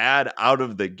bad out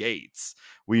of the gates.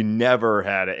 We never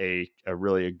had a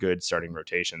really good starting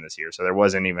rotation this year. So there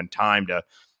wasn't even time to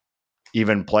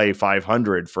even play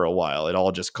 500 for a while. It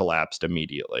all just collapsed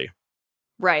immediately.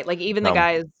 Right. Like even the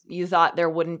guys you thought there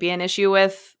wouldn't be an issue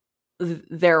with,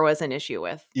 there was an issue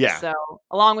with. Yeah. So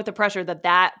along with the pressure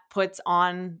that puts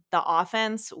on the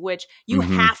offense, which you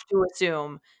have to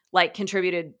assume like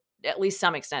contributed at least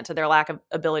some extent to their lack of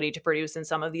ability to produce in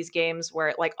some of these games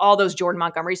where like all those Jordan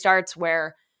Montgomery starts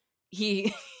where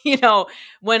he,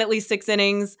 went at least 6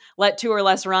 innings, let 2 or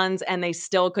less runs, and they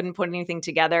still couldn't put anything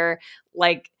together.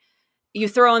 Like, you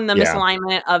throw in the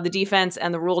misalignment of the defense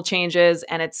and the rule changes,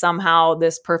 and it's somehow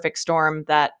this perfect storm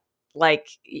that, like,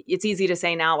 it's easy to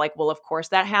say now, like, well, of course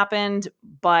that happened.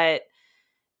 But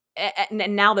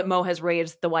now that Mo has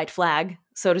raised the white flag,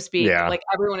 so to speak, like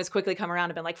everyone has quickly come around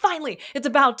and been like, finally, it's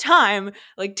about time.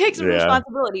 Like, take some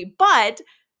responsibility. But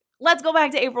let's go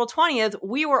back to April 20th.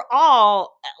 We were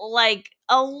all like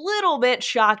a little bit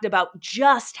shocked about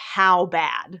just how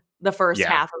bad the first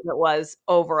half of it was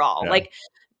overall. Like,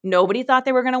 nobody thought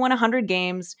they were going to win 100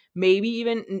 games, maybe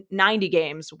even 90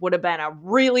 games would have been a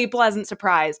really pleasant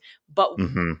surprise. But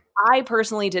I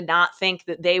personally did not think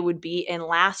that they would be in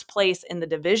last place in the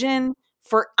division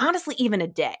for honestly even a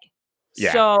day.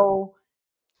 Yeah. So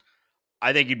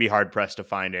I think you'd be hard pressed to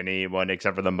find anyone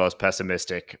except for the most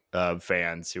pessimistic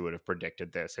fans who would have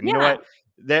predicted this. And you know what?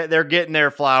 They're getting their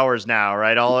flowers now,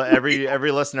 right?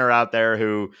 Every listener out there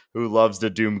who loves to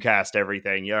doomcast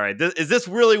everything. All right, is this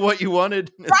really what you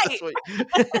wanted? Right. So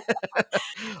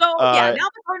now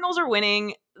the Cardinals are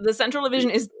winning. The Central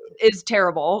Division is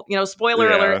terrible. Spoiler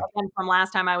alert again from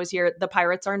last time I was here. The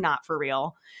Pirates are not for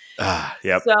real.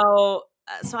 Yep. So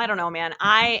I don't know, man.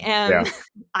 I'm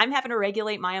having to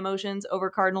regulate my emotions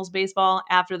over Cardinals baseball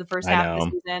after the first half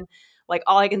of the season. Like,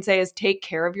 all I can say is take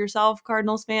care of yourself,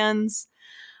 Cardinals fans.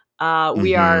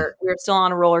 We're still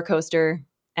on a roller coaster,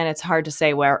 and it's hard to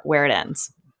say where it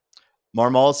ends.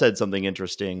 Marmol said something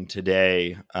interesting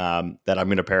today that I'm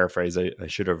going to paraphrase. I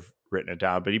should have written it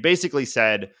down, but he basically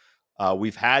said,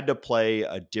 we've had to play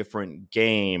a different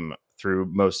game through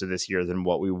most of this year than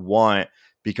what we want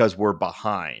because we're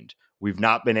behind. We've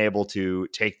not been able to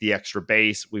take the extra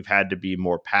base. We've had to be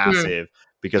more passive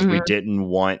because we didn't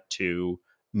want to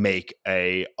make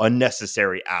a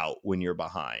unnecessary out when you're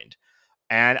behind.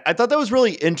 And I thought that was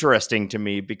really interesting to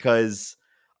me because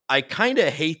I kind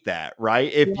of hate that,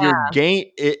 right? Yeah.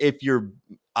 If your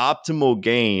optimal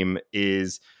game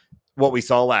is what we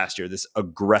saw last year, this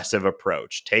aggressive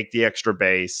approach, take the extra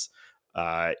base.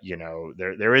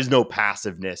 There is no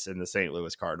passiveness in the St.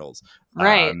 Louis Cardinals.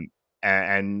 Right.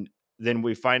 And then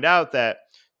we find out that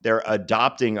they're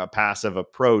adopting a passive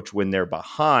approach when they're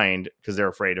behind because they're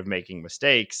afraid of making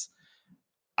mistakes.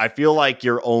 I feel like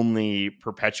you're only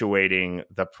perpetuating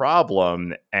the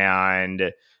problem.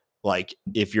 And like,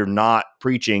 if you're not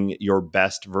preaching your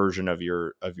best version of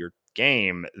your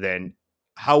game, then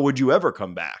how would you ever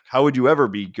come back? How would you ever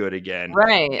be good again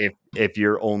Right. if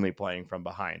you're only playing from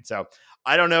behind? So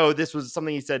I don't know. This was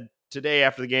something he said today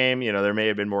after the game. There may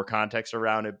have been more context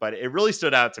around it, but it really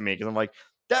stood out to me because I'm like,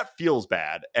 that feels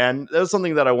bad. And that was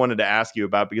something that I wanted to ask you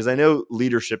about because I know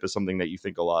leadership is something that you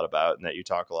think a lot about and that you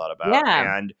talk a lot about.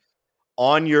 Yeah. And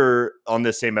on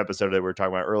this same episode that we were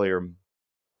talking about earlier,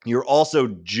 you're also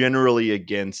generally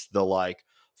against the like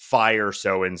fire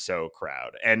so and so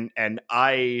crowd. And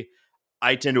I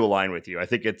tend to align with you. I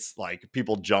think it's like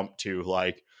people jump to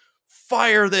like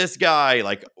fire this guy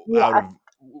like out Yeah. of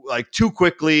like too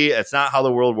quickly. It's not how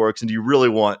the world works. And do you really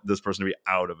want this person to be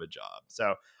out of a job?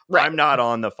 So Right. I'm not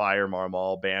on the fire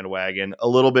Marmol bandwagon, a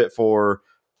little bit for,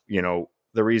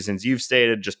 the reasons you've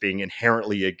stated, just being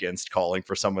inherently against calling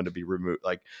for someone to be removed,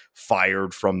 like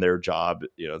fired from their job.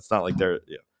 It's not like they're, it's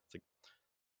like,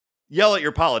 yell at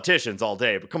your politicians all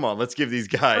day, but come on, let's give these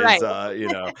guys, Right.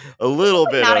 a little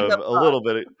bit Not a of, good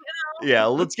look. yeah,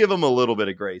 let's give them a little bit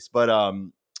of grace. But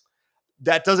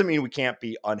that doesn't mean we can't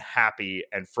be unhappy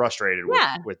and frustrated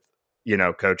Yeah. with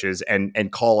coaches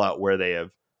and call out where they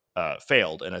have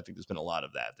failed. And I think there's been a lot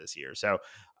of that this year. So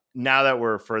now that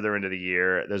we're further into the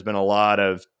year, there's been a lot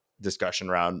of discussion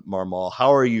around Marmol.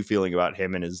 How are you feeling about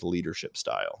him and his leadership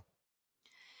style?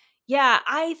 Yeah,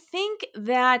 I think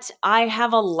that I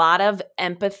have a lot of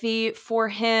empathy for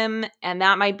him, and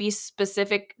that might be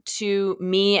specific to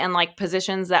me and like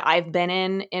positions that I've been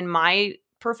in my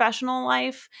professional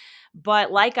life.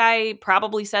 But like I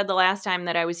probably said the last time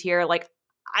that I was here, like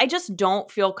I just don't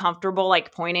feel comfortable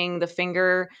like pointing the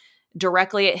finger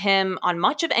directly at him on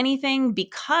much of anything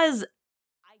because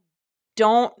I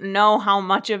don't know how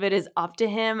much of it is up to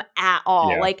him at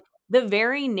all. Yeah. Like the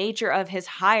very nature of his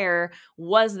hire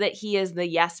was that he is the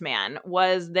yes man,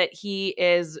 was that he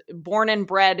is born and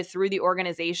bred through the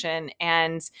organization.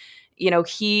 And,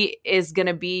 he is going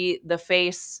to be the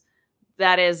face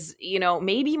that is,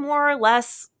 maybe more or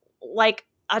less like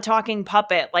a talking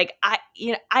puppet. Like, I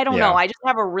don't know. Yeah. I just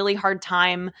have a really hard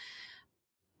time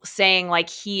saying like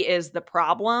he is the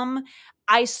problem.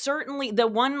 I certainly, the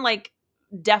one like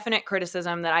definite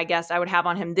criticism that I guess I would have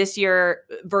on him this year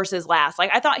versus last,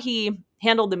 like I thought he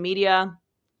handled the media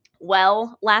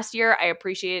well last year. I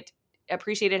appreciated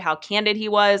how candid he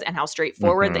was and how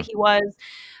straightforward that Hmm. he was.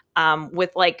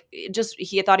 With like just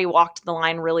he thought he walked the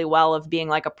line really well of being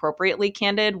like appropriately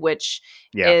candid, which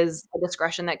Yeah. is a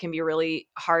discretion that can be really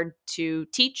hard to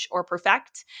teach or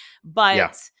perfect. Yeah.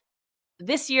 But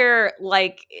this year,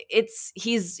 like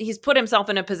he's put himself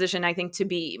in a position, I think, to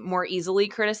be more easily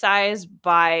criticized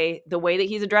by the way that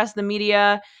he's addressed the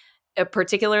media,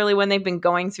 particularly when they've been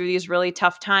going through these really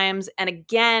tough times. And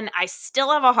again, I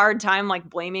still have a hard time like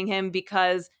blaming him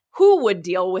because who would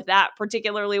deal with that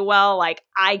particularly well? Like,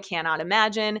 I cannot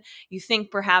imagine. You think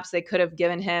perhaps they could have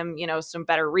given him, some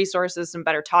better resources, some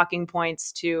better talking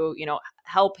points to,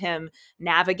 help him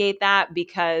navigate that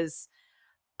because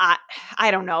I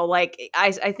I don't know. Like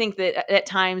I think that at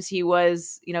times he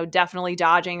was, definitely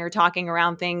dodging or talking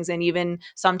around things and even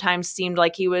sometimes seemed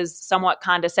like he was somewhat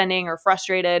condescending or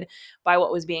frustrated by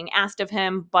what was being asked of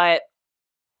him. But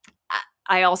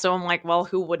I also am like, well,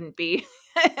 who wouldn't be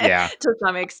Yeah. to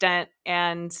some extent?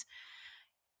 And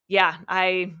yeah,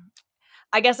 I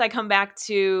guess I come back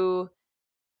to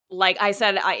like I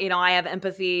said, I have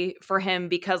empathy for him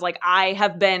because like I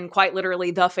have been quite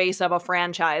literally the face of a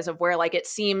franchise of where like it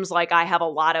seems like I have a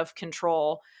lot of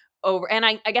control over, and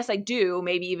I guess I do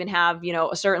maybe even have,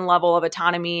 a certain level of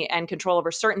autonomy and control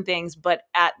over certain things, but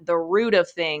at the root of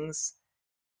things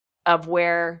of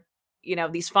where,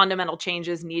 these fundamental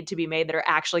changes need to be made that are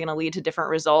actually going to lead to different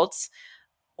results,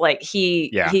 like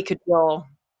Yeah. he could feel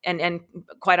and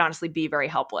quite honestly be very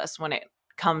helpless when it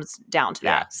comes down to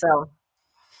Yeah. that. So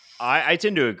I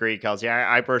tend to agree, Kelsey.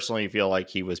 I personally feel like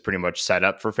he was pretty much set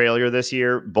up for failure this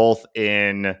year, both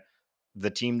in the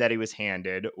team that he was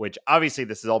handed, which obviously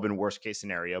this has all been worst case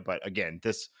scenario. But again,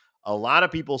 this A lot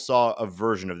of people saw a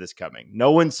version of this coming.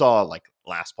 No one saw like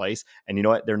last place. And you know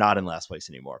what? They're not in last place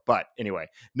anymore. But anyway,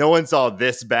 no one saw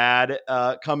this bad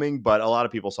coming, but a lot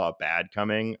of people saw bad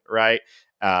coming, right?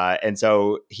 And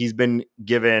so he's been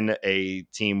given a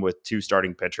team with 2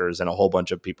 starting pitchers and a whole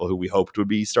bunch of people who we hoped would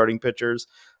be starting pitchers.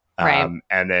 Right.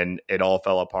 And then it all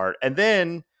fell apart. And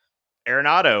then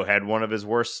Arenado had one of his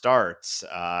worst starts.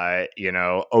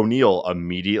 O'Neill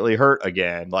immediately hurt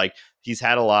again. Like he's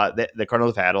had a lot. The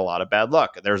Cardinals have had a lot of bad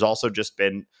luck. There's also just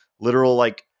been literal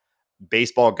like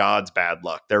baseball gods bad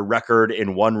luck. Their record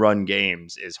in 1-run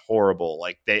games is horrible.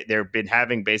 Like they've been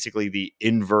having basically the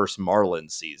inverse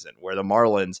Marlins season, where the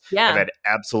Marlins have had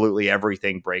absolutely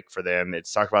everything break for them.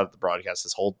 It's talked about at the broadcast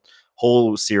this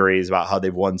whole series about how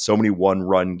they've won so many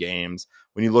 1-run games.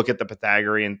 When you look at the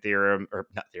Pythagorean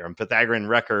Pythagorean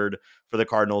record for the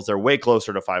Cardinals, they're way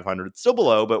closer to 500. It's still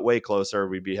below, but way closer.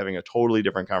 We'd be having a totally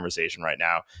different conversation right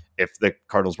now if the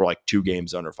Cardinals were like 2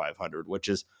 games under 500, which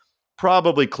is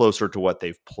probably closer to what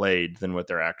they've played than what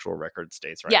their actual record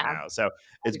states right now. So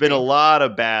it's been a lot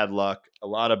of bad luck, a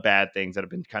lot of bad things that have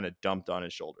been kind of dumped on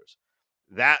his shoulders.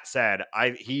 That said,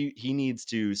 he needs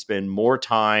to spend more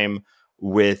time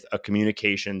with a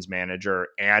communications manager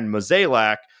and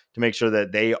Mozeliak to make sure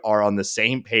that they are on the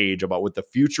same page about what the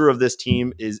future of this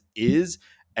team is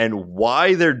and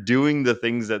why they're doing the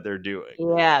things that they're doing.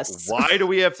 Yes. Why do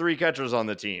we have 3 catchers on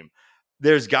the team?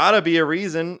 There's got to be a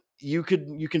reason. You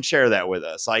can share that with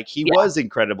us. Like he was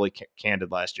incredibly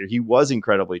candid last year. He was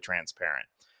incredibly transparent.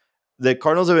 The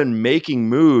Cardinals have been making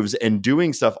moves and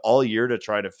doing stuff all year to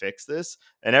try to fix this.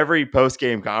 And every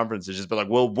post-game conference has just been like,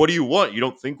 well, what do you want? You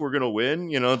don't think we're going to win?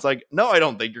 You know, it's like, no, I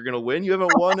don't think you're going to win. You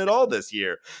haven't won at all this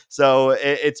year. So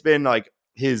it's been like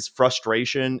his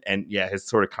frustration and his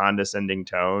sort of condescending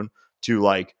tone to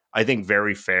like, I think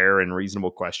very fair and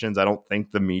reasonable questions. I don't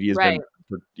think the media has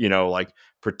been, like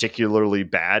particularly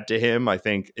bad to him. I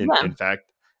think in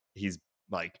fact, he's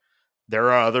like,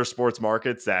 there are other sports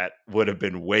markets that would have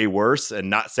been way worse, and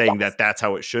not saying that that's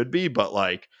how it should be, but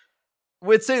like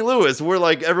with St. Louis, we're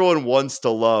like, everyone wants to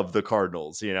love the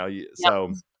Cardinals,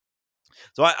 so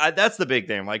I that's the big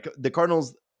thing. Like the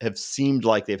Cardinals have seemed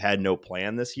like they've had no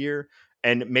plan this year,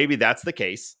 and maybe that's the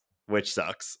case, which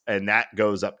sucks. And that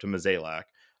goes up to Mozeliak.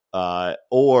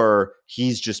 Or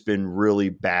he's just been really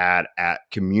bad at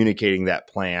communicating that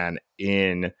plan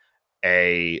in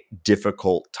a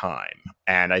difficult time.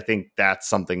 And I think that's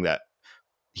something that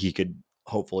he could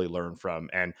hopefully learn from.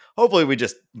 And hopefully we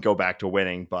just go back to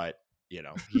winning, but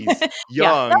he's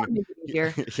young.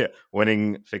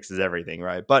 Winning fixes everything,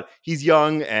 right? But he's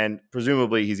young and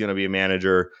presumably he's going to be a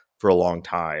manager for a long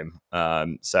time.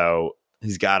 So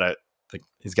he's got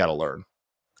to learn.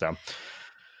 So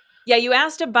yeah, you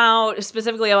asked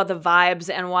specifically about the vibes,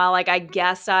 and while like I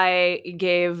guess I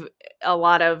gave a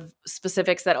lot of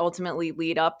specifics that ultimately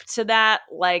lead up to that,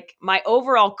 like my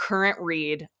overall current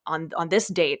read on this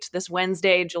date, this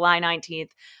Wednesday, July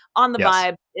 19th, on the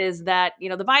vibe is that, the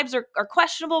vibes are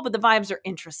questionable, but the vibes are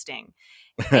interesting.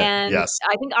 And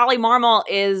I think Ollie Marmol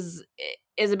is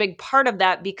a big part of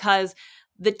that, because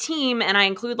the team, and I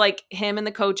include like him and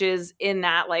the coaches in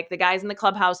that, like the guys in the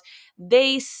clubhouse,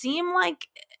 they seem like,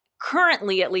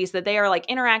 currently at least, that they are like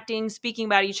interacting, speaking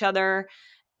about each other,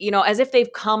 as if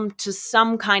they've come to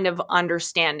some kind of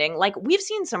understanding. Like we've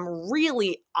seen some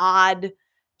really odd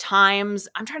times.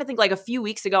 I'm trying to think, like a few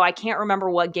weeks ago, I can't remember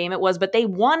what game it was, but they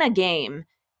won a game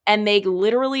and they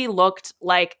literally looked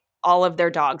like all of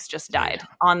their dogs just died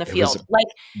on the field. Like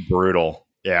brutal.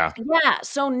 Yeah.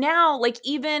 So now, like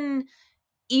even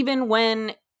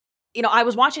when, I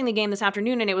was watching the game this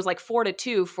afternoon and it was like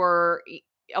 4-2 for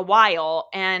a while.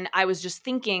 And I was just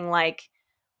thinking like,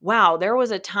 wow, there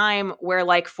was a time where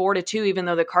like 4-2, even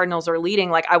though the Cardinals are leading,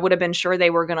 like I would have been sure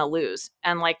they were going to lose.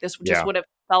 And like this just would have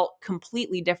felt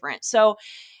completely different. So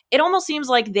it almost seems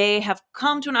like they have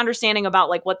come to an understanding about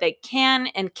like what they can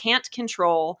and can't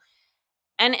control.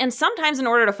 And sometimes in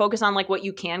order to focus on like what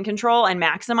you can control and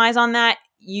maximize on that,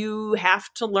 you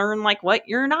have to learn like what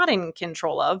you're not in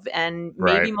control of. And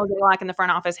maybe Mozeliak in the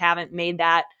front office haven't made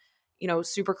that,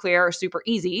 super clear or super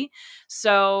easy.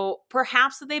 So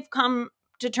perhaps that they've come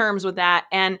to terms with that.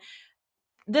 And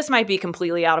this might be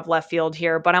completely out of left field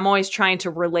here, but I'm always trying to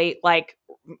relate like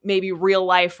maybe real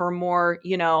life or more,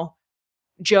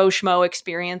 Joe Schmo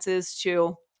experiences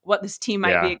to what this team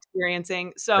might be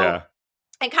experiencing. So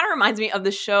it kind of reminds me of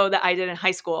the show that I did in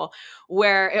high school,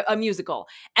 where a musical,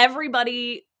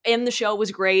 everybody in the show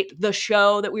was great. The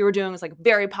show that we were doing was like a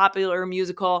very popular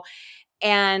musical,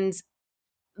 and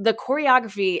the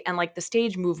choreography and like the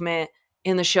stage movement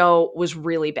in the show was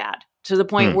really bad, to the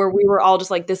point where we were all just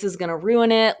like, this is going to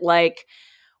ruin it. Like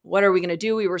what are we going to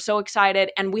do? We were so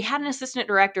excited. And we had an assistant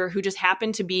director who just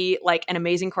happened to be like an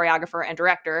amazing choreographer and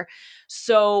director.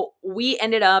 So we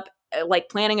ended up like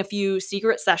planning a few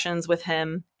secret sessions with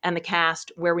him and the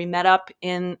cast where we met up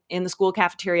in the school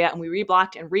cafeteria and we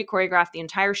reblocked and re-choreographed the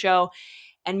entire show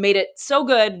and made it so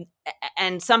good,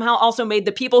 and somehow also made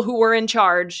the people who were in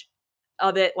charge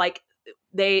of it, like,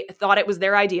 they thought it was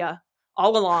their idea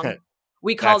all along.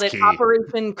 We called That's it key.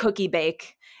 Operation Cookie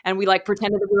Bake, and we like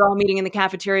pretended that we were all meeting in the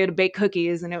cafeteria to bake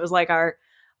cookies, and it was like our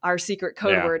secret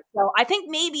code Yeah. word. So I think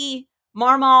maybe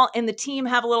Marmol and the team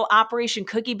have a little Operation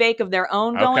Cookie Bake of their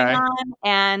own going Okay. on,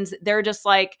 and they're just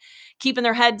like keeping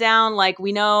their head down. Like,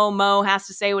 we know Mo has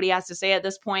to say what he has to say at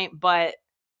this point, but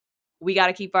we got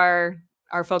to keep our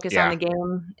focus on Yeah. the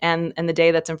game and the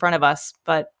day that's in front of us.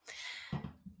 But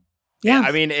Yeah, yeah,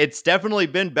 I mean, it's definitely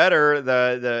been better.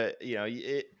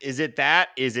 Is it that?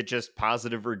 Is it just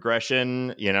positive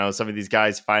regression? Some of these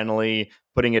guys finally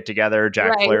putting it together.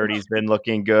 Jack right. Flaherty's been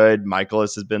looking good.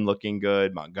 Michaelis has been looking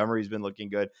good. Montgomery's been looking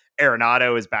good.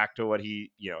 Arenado is back to what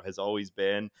he, has always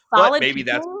been. But Solid maybe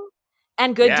that's, pitching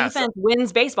and good yeah. So, defense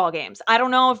wins baseball games. I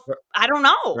don't know.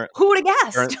 Who would have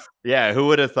guessed? yeah, who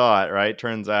would have thought, right?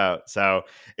 Turns out. So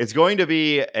it's going to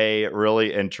be a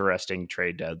really interesting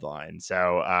trade deadline.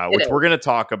 So, It which is. we're going to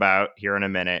talk about here in a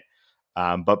minute.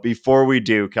 But before we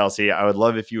do, Kelsey, I would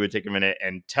love if you would take a minute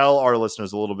and tell our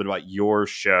listeners a little bit about your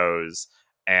shows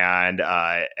and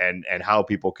how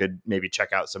people could maybe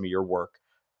check out some of your work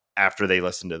after they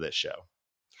listen to this show.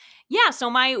 Yeah, so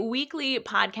my weekly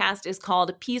podcast is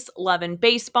called Peace, Love, and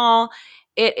Baseball.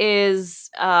 It is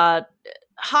a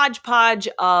hodgepodge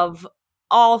of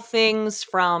all things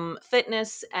from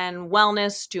fitness and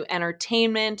wellness to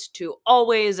entertainment to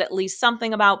always at least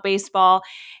something about baseball.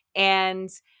 And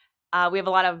we have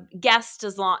a lot of guests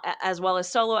as well as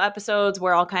solo episodes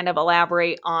where I'll kind of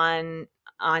elaborate on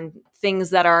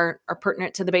things that are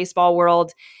pertinent to the baseball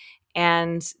world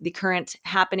and the current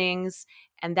happenings.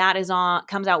 And that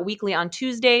comes out weekly on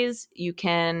Tuesdays. You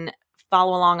can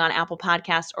follow along on Apple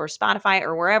Podcasts or Spotify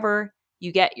or wherever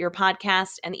you get your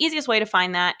podcast. And the easiest way to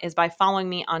find that is by following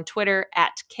me on Twitter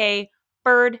at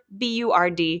KBurd,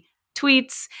 BURD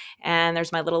tweets. And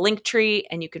there's my little link tree,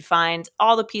 and you could find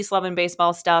all the Peace, Love, and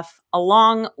Baseball stuff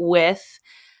along with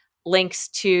links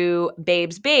to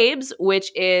Babes,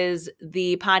 which is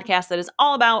the podcast that is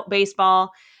all about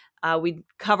baseball. We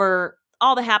cover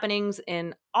all the happenings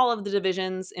in all of the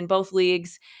divisions in both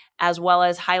leagues, as well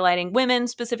as highlighting women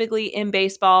specifically in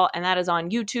baseball. And that is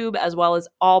on YouTube, as well as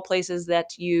all places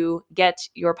that you get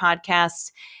your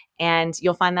podcasts. And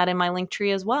you'll find that in my link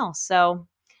tree as well. So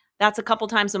that's a couple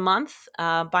times a month,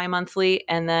 bi-monthly,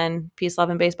 and then Peace, Love,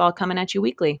 and Baseball coming at you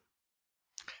weekly.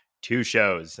 2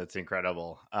 shows. That's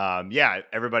incredible. Yeah,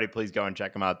 everybody please go and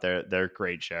check them out. They're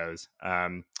great shows.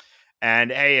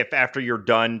 And hey, if after you're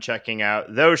done checking out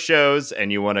those shows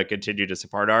and you want to continue to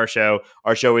support our show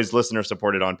is listener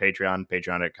supported on Patreon,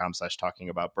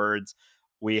 patreon.com/talkingaboutbirds.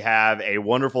 We have a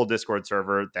wonderful Discord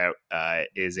server that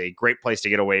is a great place to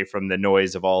get away from the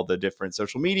noise of all the different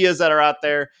social medias that are out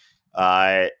there.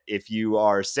 If you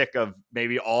are sick of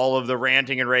maybe all of the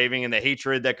ranting and raving and the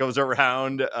hatred that goes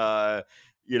around,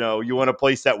 you want a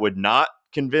place that would not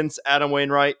convince Adam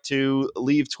Wainwright to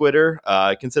leave Twitter,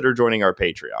 consider joining our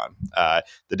Patreon.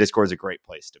 The Discord is a great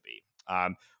place to be.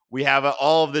 We have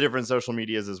all of the different social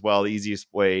medias as well. The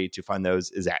easiest way to find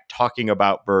those is at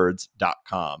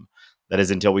talkingaboutbirds.com. That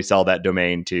is until we sell that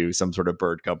domain to some sort of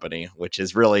bird company, which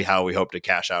is really how we hope to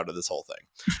cash out of this whole thing.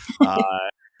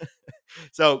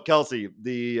 So, Kelsey,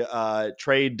 the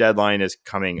trade deadline is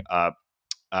coming up.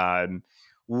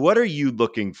 What are you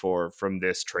looking for from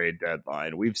this trade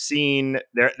deadline? We've seen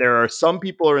there are some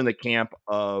people are in the camp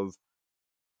of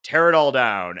tear it all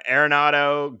down.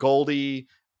 Arenado, Goldie,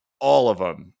 all of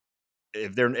them.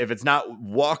 If it's not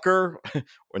Walker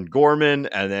and Gorman,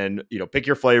 and then pick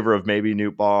your flavor of maybe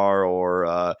Newt Bar or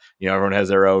everyone has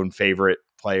their own favorite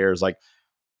players. Like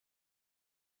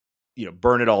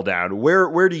burn it all down.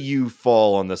 Where do you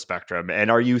fall on the spectrum? And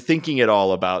are you thinking at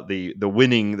all about the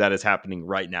winning that is happening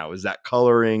right now? Is that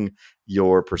coloring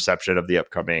your perception of the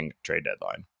upcoming trade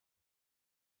deadline?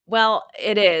 Well,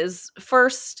 it is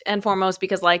first and foremost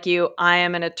because, like you, I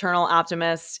am an eternal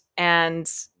optimist,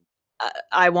 and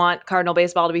I want Cardinal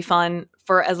baseball to be fun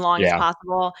for as long as Yeah.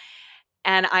 possible.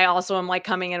 And I also am like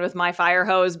coming in with my fire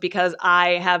hose because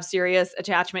I have serious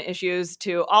attachment issues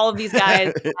to all of these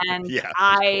guys, and Yeah, of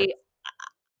I course.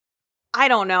 I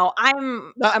don't know.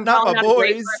 I'm Not probably my not a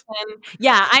great boys. person.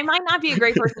 Yeah, I might not be a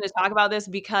great person to talk about this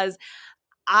because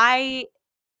I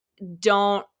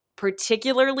don't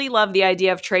particularly love the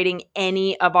idea of trading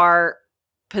any of our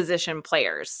position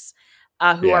players.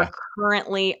 who are Yeah.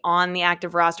 currently on the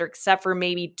active roster, except for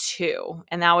maybe two.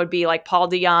 And that would be like Paul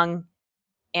DeYoung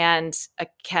and a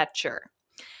catcher.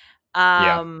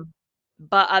 Yeah.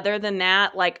 But other than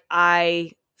that, like,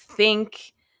 I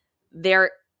think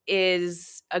there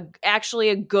is actually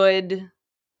a good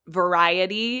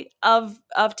variety of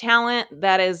talent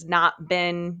that has not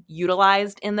been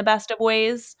utilized in the best of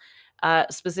ways,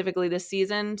 specifically this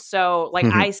season. So, like,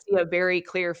 I see a very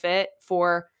clear fit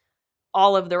for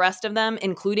all of the rest of them,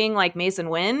 including like Mason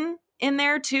Wynn in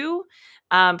there too,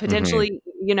 Hmm. potentially,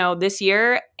 this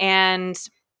year. And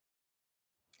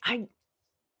I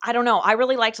I don't know. I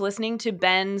really liked listening to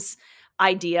Ben's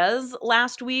ideas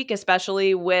last week,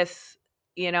 especially with,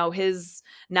 his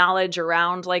knowledge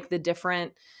around like the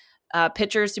different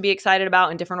pitchers to be excited about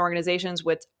in different organizations,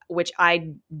 which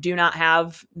I do not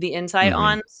have the insight Hmm.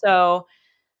 on. So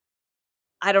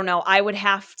I don't know. I would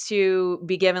have to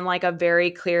be given like a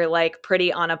very clear, like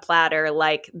pretty on a platter,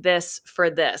 like this for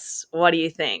this. What do you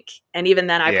think? And even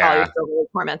then, I probably would Yeah. feel really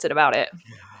tormented about it.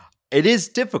 It is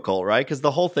difficult, right? Because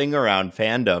the whole thing around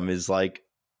fandom is like,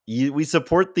 we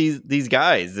support these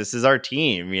guys. This is our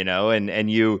team,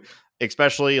 and you,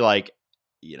 especially like,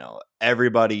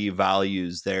 everybody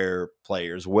values their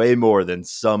players way more than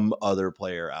some other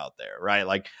player out there, right?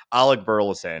 Like Alec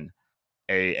Burleson,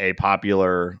 a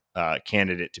popular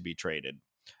candidate to be traded.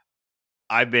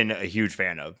 I've been a huge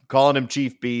fan of calling him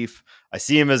Chief Beef. I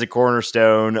see him as a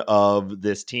cornerstone of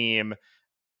this team,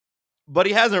 but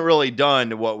he hasn't really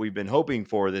done what we've been hoping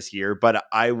for this year. But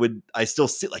I still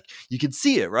see, like, you can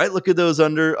see it, right? Look at those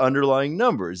underlying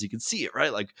numbers. You can see it,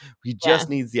 right? Like, he Yeah. just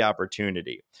needs the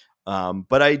opportunity.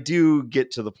 But I do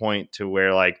get to the point to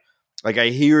where like I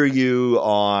hear you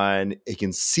on, you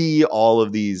can see all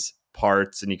of these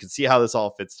parts and you can see how this all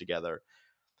fits together.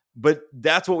 But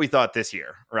that's what we thought this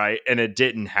year, right? And it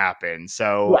didn't happen.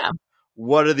 So Yeah.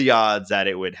 what are the odds that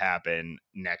it would happen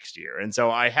next year? And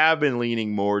so I have been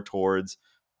leaning more towards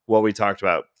what we talked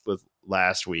about with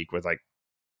last week with, like,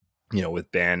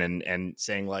 with Ben and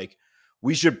saying like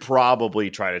we should probably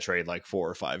try to trade like 4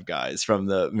 or 5 guys from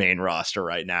the main roster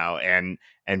right now and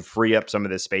free up some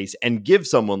of this space and give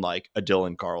someone like a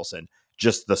Dylan Carlson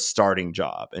just the starting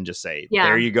job and just say,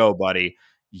 there Yeah. you go, buddy.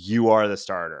 You are the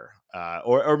starter.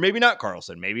 Or maybe not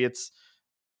Carlson. Maybe it's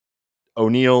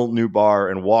O'Neill,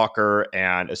 Newbar, and Walker,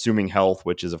 and assuming health,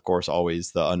 which is of course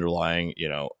always the underlying,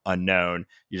 unknown.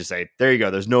 You just say, there you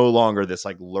go. There's no longer this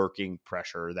like lurking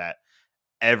pressure that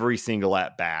every single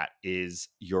at bat is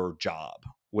your job,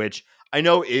 which I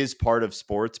know is part of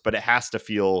sports, but it has to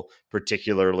feel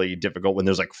particularly difficult when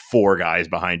there's like 4 guys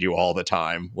behind you all the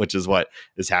time, which is what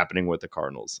is happening with the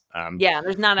Cardinals. Yeah,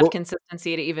 there's not enough Well,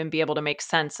 consistency to even be able to make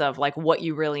sense of, like, what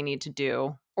you really need to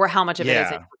do or how much of it is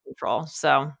in yeah, your control.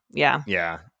 So, yeah.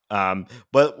 yeah.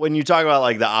 But when you talk about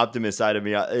like the optimist side of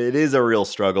me, it is a real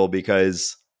struggle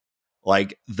because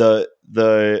like my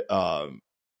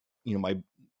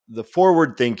the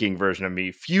forward thinking version of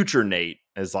me, future Nate,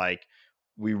 is like,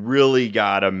 we really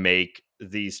got to make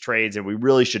these trades and we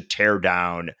really should tear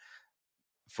down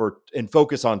and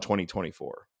focus on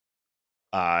 2024.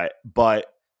 But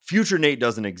future Nate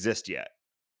doesn't exist yet.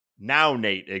 Now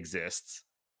Nate exists,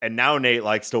 and now Nate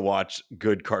likes to watch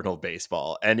good Cardinal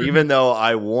baseball. And even Mhm. though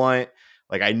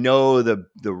I know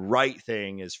the right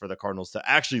thing is for the Cardinals to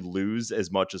actually lose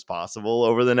as much as possible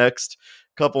over the next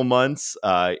couple months,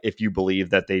 if you believe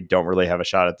that they don't really have a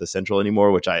shot at the Central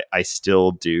anymore, which I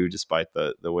still do, despite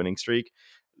the winning streak.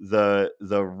 The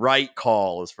right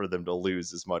call is for them to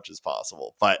lose as much as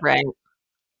possible, but Right.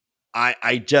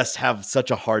 I just have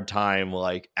such a hard time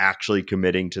like actually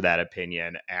committing to that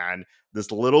opinion. And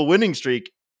this little winning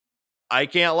streak, I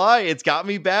can't lie, it's got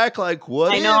me back. Like,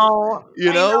 what I if, know.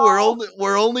 I know.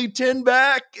 we're only 10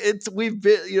 back. We've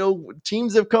been,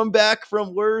 teams have come back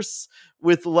from worse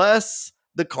with less.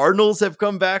 The Cardinals have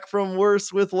come back from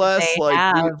worse with less. They Like,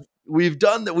 have. we've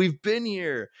done that. We've been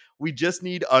here. We just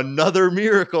need another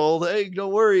miracle. Hey,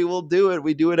 don't worry, we'll do it.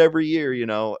 We do it every year,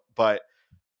 but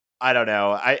I don't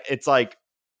know. It's like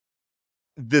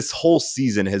this whole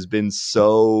season has been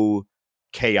so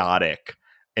chaotic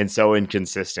and so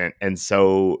inconsistent and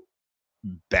so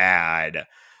bad.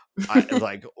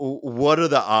 Like, what are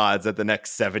the odds that the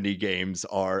next 70 games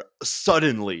are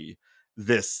suddenly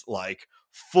this like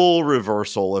full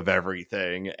reversal of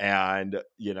everything, and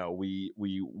we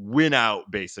win out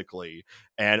basically,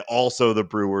 and also the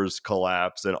Brewers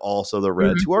collapse, and also the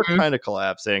Reds, who are Mhm. kind of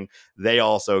collapsing, they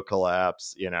also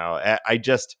collapse.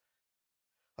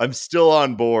 I'm still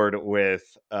on board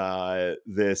with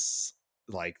this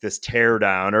tear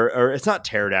down, or it's not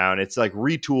tear down, it's like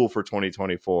retool for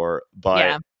 2024. But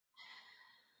Yeah.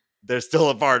 there's still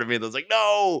a part of me that's like,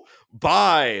 no,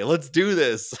 bye, let's do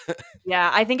this. Yeah,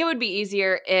 I think it would be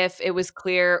easier if it was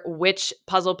clear which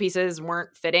puzzle pieces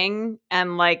weren't fitting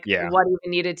and like Yeah. what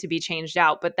even needed to be changed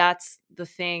out. But that's the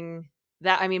thing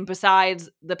that I mean, besides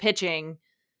the pitching,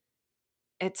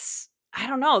 it's I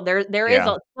don't know. There is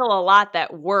Yeah. still a lot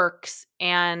that works,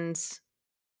 and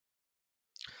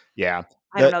Yeah.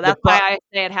 I don't know. The That's why pro I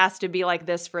say it has to be like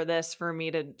this for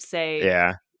me to say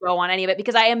Yeah. go on any of it,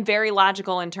 because I am very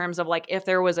logical in terms of like if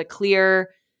there was a clear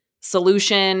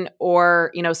solution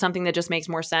or, something that just makes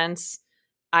more sense,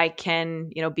 I can,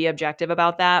 be objective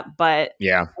about that. But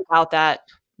Yeah. without that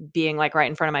being like right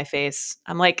in front of my face,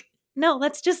 I'm like, no,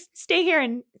 let's just stay here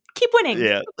and keep winning.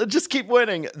 Yeah. Just keep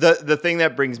winning. The thing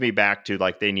that brings me back to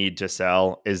like they need to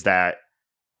sell is that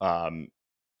um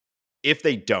if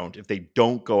they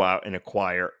don't go out and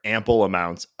acquire ample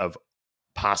amounts of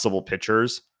possible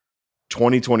pitchers,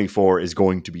 2024 is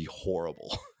going to be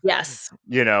horrible. Yes.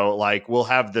 Like we'll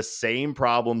have the same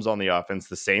problems on the offense,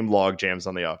 the same log jams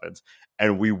on the offense,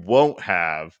 and we won't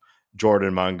have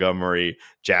Jordan Montgomery,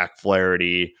 Jack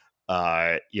Flaherty,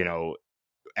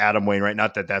 Adam Wainwright.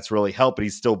 Not that that's really helped, but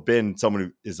he's still been someone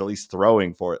who is at least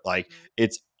throwing for it. Like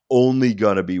it's only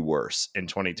going to be worse in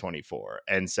 2024.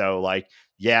 And so like,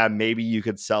 yeah, maybe you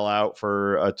could sell out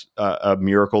for a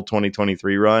miracle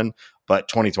 2023 run, but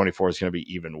 2024 is going to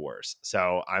be even worse.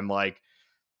 So I'm like,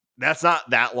 that's not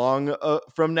that long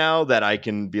from now that I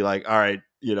can be like, all right,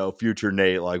 future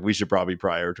Nate, like we should probably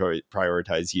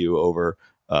prioritize you over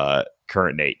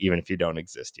current Nate, even if you don't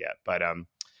exist yet. But That's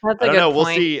I a don't good know. We'll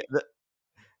point. see.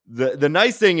 The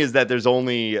nice thing is that there's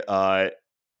only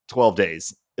 12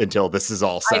 days until this is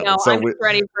all I know. settled. I'm So just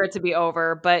ready for it to be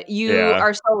over. But you yeah,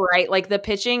 are so right. Like the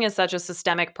pitching is such a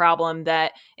systemic problem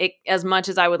that as much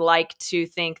as I would like to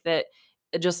think that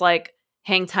just like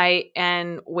hang tight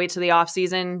and wait to the off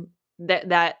season,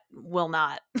 that will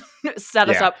not set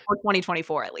us yeah. up for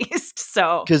 2024 at least.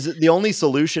 So Because the only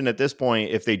solution at this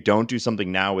point, if they don't do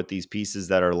something now with these pieces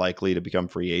that are likely to become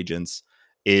free agents,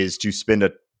 is to spend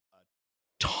a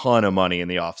ton of money in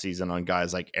the offseason on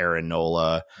guys like Aaron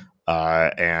Nola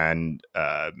and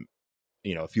a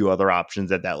few other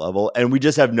options at that level. And we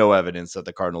just have no evidence that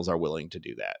the Cardinals are willing to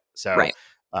do that. So right.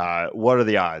 what are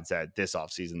the odds that this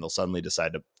offseason they'll suddenly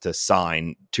decide to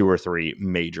sign 2 or 3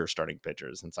 major starting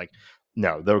pitchers? And it's like,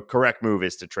 no, the correct move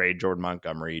is to trade Jordan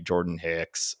Montgomery, Jordan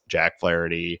Hicks, Jack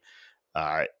Flaherty,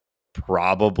 uh,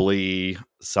 probably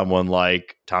someone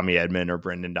like Tommy Edman or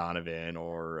Brendan Donovan,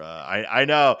 or I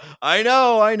know,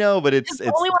 but And it's the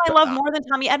only one I love more than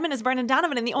Tommy Edman is Brendan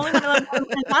Donovan, and the only one I love more than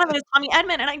Brendan Donovan is Tommy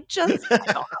Edman, and I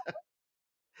don't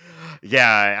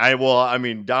yeah, I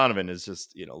mean, Donovan is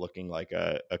just, looking like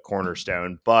a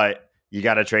cornerstone, but you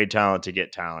got to trade talent to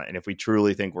get talent. And if we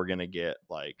truly think we're going to get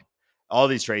like all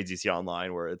these trades you see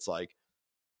online where it's like,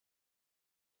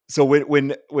 so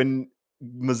when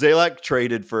Mozeliak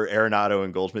traded for Arenado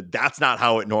and Goldschmidt, that's not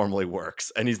how it normally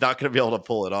works. And he's not going to be able to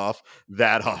pull it off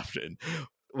that often.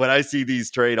 When I see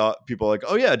these people like,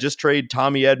 oh yeah, just trade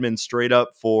Tommy Edman straight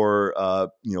up for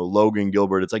Logan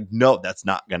Gilbert. It's like, no, that's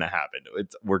not going to happen.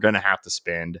 We're going to have to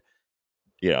spend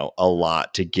a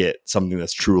lot to get something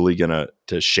that's truly going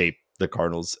to shape the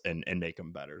Cardinals and make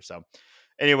them better. So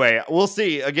anyway, we'll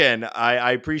see. Again,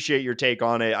 I appreciate your take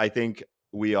on it. I think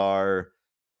we are.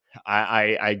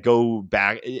 I go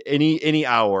back any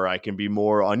hour I can be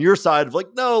more on your side of like,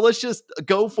 no, let's just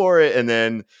go for it. And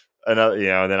then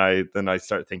another, then I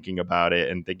start thinking about it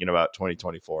and thinking about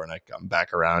 2024 and I come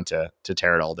back around to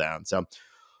tear it all down. So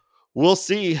we'll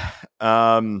see.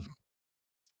 I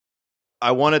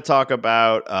want to talk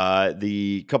about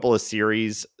the couple of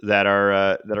series that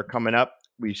are coming up.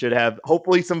 We should have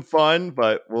hopefully some fun,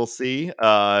 but we'll see.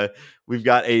 We've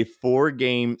got a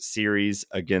 4-game series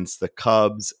against the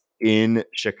Cubs in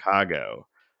Chicago.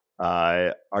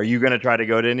 Are you going to try to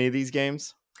go to any of these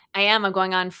games? I am. I'm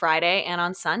going on Friday and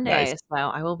on Nice. Sunday, so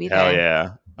I will be Hell there. yeah.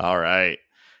 All right.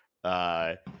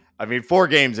 Uh, I mean, 4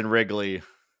 games in Wrigley.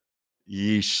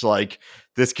 Yeesh, like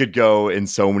this could go in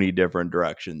so many different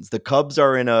directions. The Cubs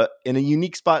are in a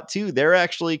unique spot too. They're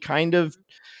actually kind of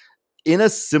in a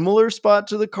similar spot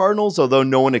to the Cardinals, although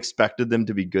no one expected them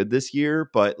to be good this year.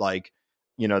 But like,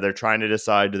 they're trying to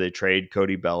decide: do they trade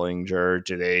Cody Bellinger?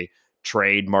 Do they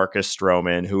trade Marcus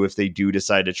Stroman? Who, if they do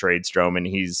decide to trade Stroman,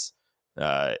 he's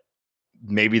uh,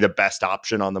 maybe the best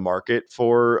option on the market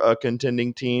for a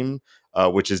contending team,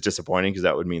 which is disappointing because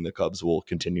that would mean the Cubs will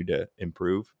continue to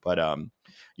improve. But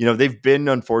they've been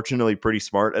unfortunately pretty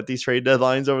smart at these trade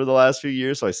deadlines over the last few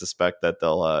years, so I suspect that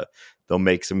they'll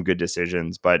make some good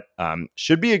decisions. But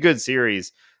should be a good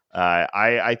series.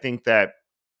 I think that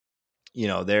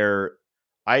they're.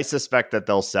 I suspect that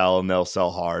they'll sell and they'll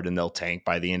sell hard and they'll tank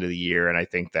by the end of the year. And I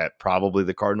think that probably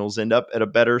the Cardinals end up at a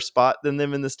better spot than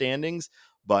them in the standings.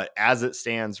 But as it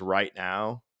stands right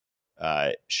now,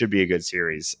 should be a good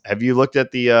series. Have you looked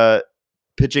at the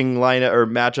pitching lineup or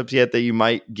matchups yet that you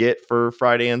might get for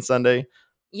Friday and Sunday?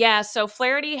 Yeah, so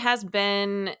Flaherty has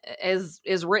been is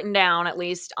written down at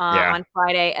least Yeah. on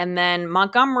Friday, and then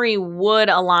Montgomery would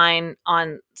align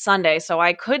on Sunday. So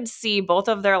I could see both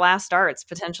of their last starts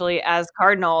potentially as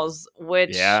Cardinals,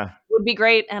 which Yeah. would be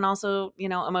great and also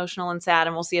emotional and sad.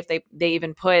 And we'll see if they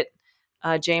even put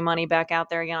J Money back out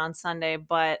there again on Sunday.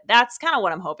 But that's kind of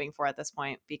what I'm hoping for at this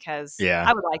point because Yeah.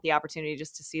 I would like the opportunity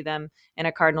just to see them in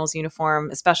a Cardinals uniform,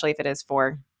 especially if it is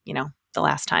for the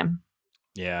last time.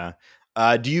 Yeah.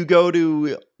 Do you go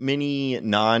to many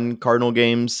non-Cardinal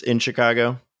games in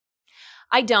Chicago?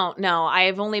 I don't know.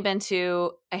 I've only been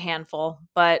to a handful,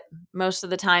 but most of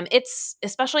the time it's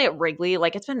especially at Wrigley,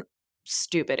 like it's been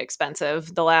stupid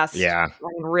expensive the last Yeah.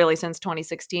 really since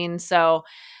 2016. So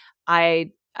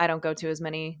I don't go to as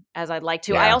many as I'd like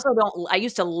to. I Yeah. also don't I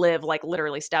used to live like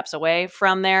literally steps away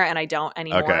from there and I don't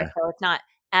anymore. Okay. So it's not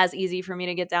as easy for me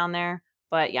to get down there.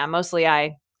 But yeah, mostly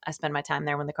I spend my time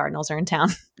there when the Cardinals are in town.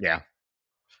 Yeah.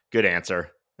 Good answer.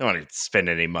 I don't want to spend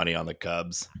any money on the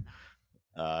Cubs.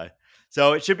 Uh,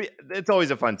 so it's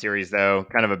always a fun series though.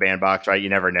 Kind of a bandbox, right? You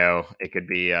never know. It could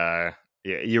be,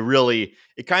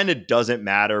 it kind of doesn't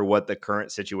matter what the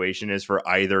current situation is for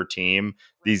either team.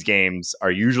 These games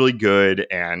are usually good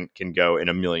and can go in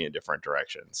a million different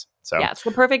directions. So Yeah, it's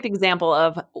the perfect example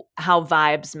of how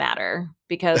vibes matter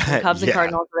because when Cubs and yeah,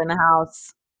 Cardinals are in the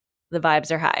house, the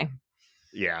vibes are high.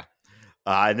 yeah.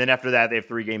 And then after that, they have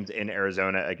 3 games in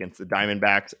Arizona against the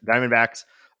Diamondbacks. Diamondbacks,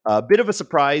 a bit of a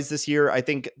surprise this year. I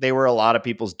think they were a lot of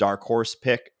people's dark horse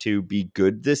pick to be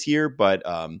good this year, but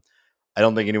I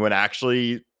don't think anyone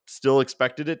actually still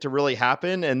expected it to really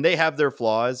happen. And they have their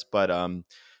flaws, but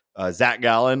Zach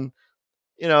Gallen,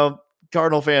 you know,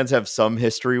 Cardinal fans have some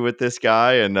history with this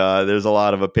guy, and there's a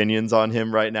lot of opinions on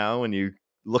him right now when you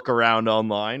look around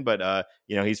online. But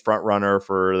he's front runner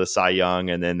for the Cy Young,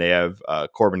 and then they have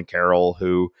Corbin Carroll,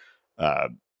 who, uh,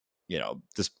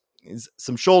 just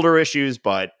some shoulder issues,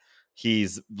 but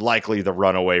he's likely the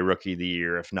runaway rookie of the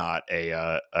year, if not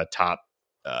a top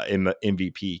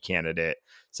MVP candidate.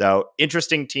 So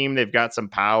interesting team. They've got some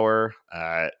power.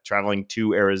 Traveling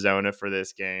to Arizona for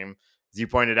this game, as you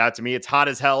pointed out to me, it's hot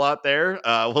as hell out there.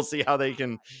 We'll see how they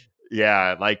can.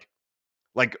 Yeah, like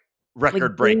Like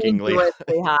record breakingly.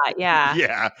 dangerously hot. Yeah.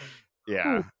 Yeah, Ooh.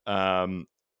 yeah.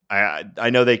 I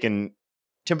know they can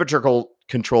temperature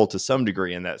control to some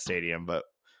degree in that stadium, but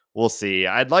we'll see.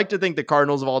 I'd like to think the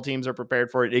Cardinals of all teams are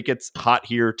prepared for it. It gets hot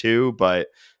here too, but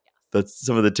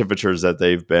some of the temperatures that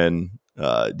they've been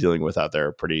dealing with out there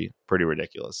are pretty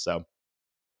ridiculous. So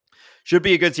should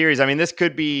be a good series. I mean, this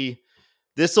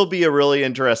will be a really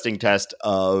interesting test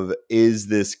of, is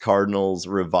this Cardinals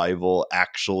revival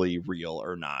actually real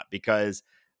or not? Because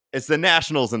it's the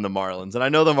Nationals and the Marlins, and I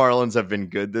know the Marlins have been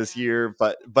good this year,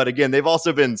 but again, they've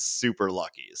also been super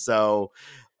lucky. So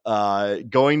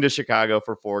going to Chicago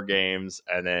for 4 games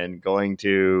and then going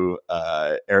to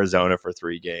Arizona for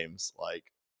 3 games, like,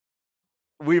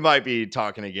 we might be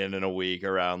talking again in a week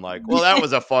around like, well, that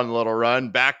was a fun little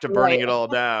run, back to Right. burning it all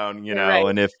down, Right.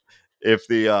 and if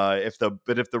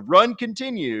the run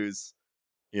continues,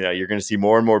 you're going to see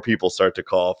more and more people start to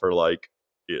call for, like,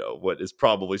 what is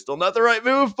probably still not the right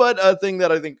move, but a thing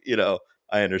that I think,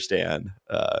 I understand.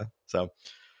 So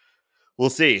we'll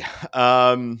see.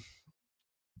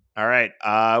 All right.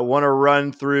 I want to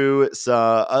run through just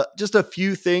a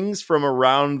few things from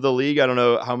around the league. I don't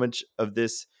know how much of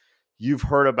this you've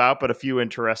heard about, but a few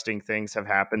interesting things have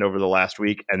happened over the last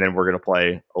week. And then we're going to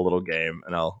play a little game,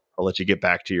 and I'll let you get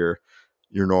back to your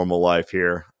normal life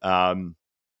here.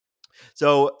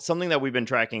 So something that we've been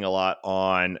tracking a lot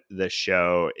on the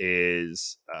show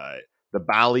is the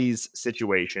Bally's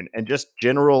situation and just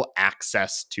general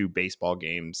access to baseball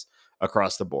games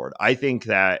across the board. I think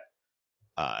that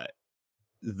uh,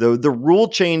 the rule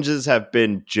changes have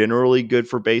been generally good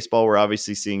for baseball. We're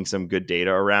obviously seeing some good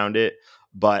data around it,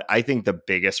 but I think the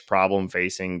biggest problem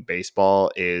facing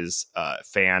baseball is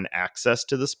fan access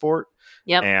to the sport,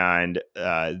 Yep. and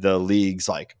the league's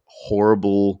like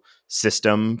horrible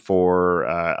system for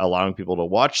allowing people to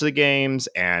watch the games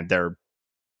and their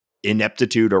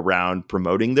ineptitude around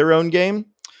promoting their own game.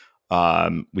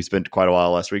 We spent quite a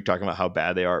while last week talking about how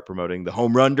bad they are at promoting the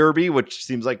home run derby, which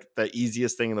seems like the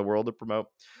easiest thing in the world to promote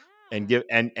and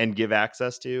give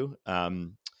access to.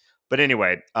 But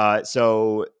anyway,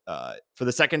 so for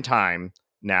the second time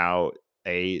now,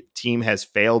 a team has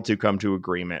failed to come to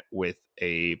agreement with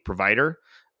a provider,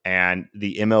 and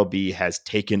the MLB has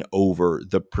taken over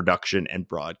the production and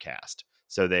broadcast.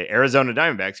 So the Arizona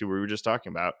Diamondbacks, who we were just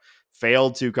talking about,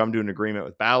 failed to come to an agreement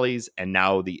with Bally's, and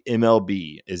now the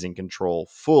MLB is in control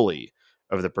fully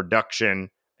of the production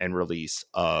and release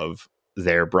of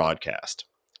their broadcast.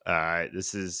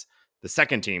 This is the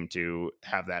second team to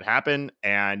have that happen,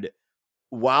 and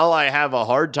while I have a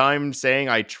hard time saying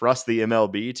I trust the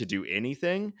MLB to do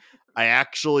anything, I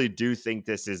actually do think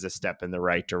this is a step in the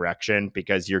right direction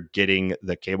because you're getting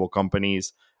the cable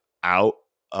companies out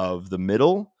of the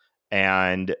middle.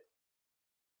 And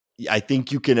I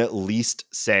think you can at least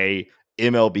say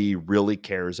MLB really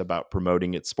cares about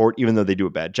promoting its sport, even though they do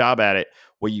a bad job at it.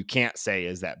 What you can't say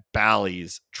is that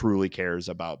Bally's truly cares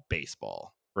about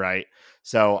baseball, right?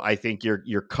 So I think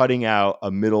you're cutting out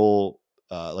a middle,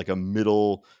 like a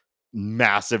middle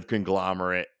massive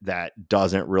conglomerate that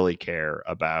doesn't really care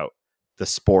about the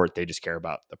sport. They just care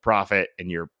about the profit, and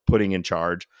you're putting in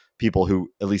charge people who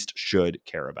at least should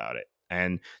care about it.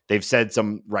 And they've said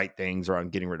some right things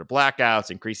around getting rid of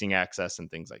blackouts, increasing access, and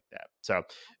things like that. So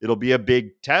it'll be a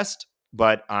big test,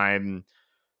 but I'm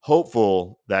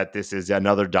hopeful that this is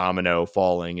another domino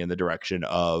falling in the direction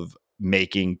of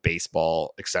making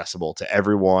baseball accessible to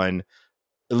everyone,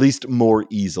 at least more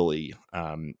easily.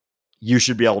 You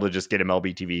should be able to just get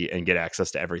MLB TV and get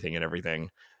access to everything and everything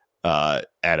at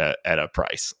a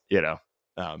price, you know.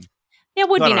 It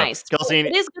would I be don't know, nice. Kelsey.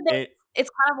 It is good that it's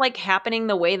kind of like happening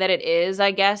the way that it is,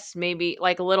 I guess, maybe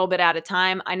like a little bit at a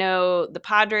time. I know the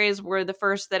Padres were the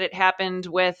first that it happened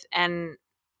with, and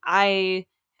I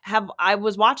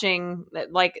was watching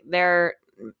like their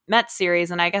Mets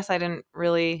series, and I guess I didn't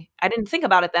think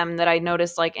about it then that I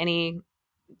noticed like anything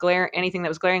that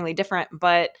was glaringly different,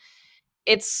 but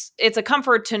it's a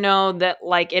comfort to know that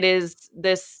like it is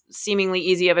this seemingly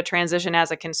easy of a transition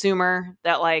as a consumer,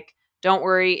 that like don't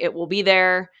worry, it will be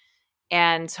there,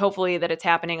 and hopefully that it's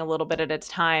happening a little bit at a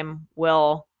time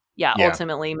will Yeah.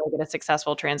 ultimately make it a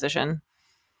successful transition.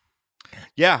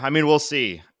 Yeah, I mean, we'll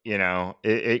see. You know,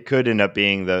 it could end up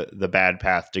being the bad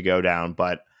path to go down,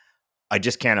 but I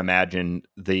just can't imagine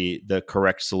the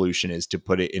correct solution is to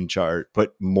put it in charge,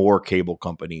 put more cable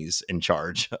companies in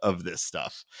charge of this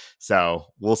stuff. So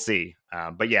we'll see.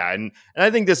 But yeah, and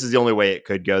I think this is the only way it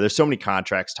could go. There's so many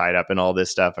contracts tied up in all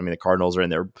this stuff. I mean, the Cardinals are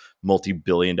in their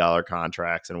multi-billion-dollar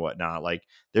contracts and whatnot. Like,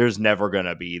 there's never going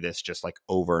to be this just like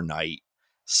overnight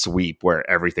sweep where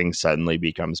everything suddenly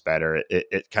becomes better.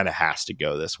 It kind of has to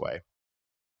go this way.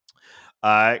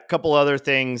 A couple other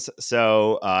things.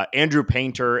 So Andrew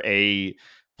Painter, a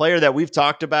player that we've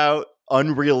talked about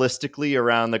unrealistically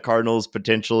around the Cardinals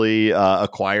potentially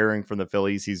acquiring from the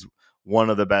Phillies. He's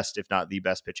one of the best, if not the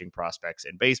best, pitching prospects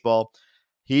in baseball.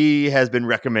 He has been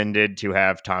recommended to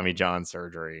have Tommy John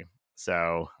surgery.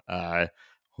 So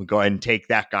we'll go ahead and take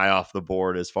that guy off the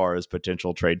board as far as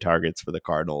potential trade targets for the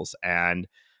Cardinals. And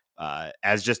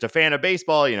as just a fan of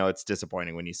baseball, you know, it's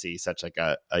disappointing when you see such like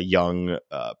a young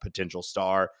potential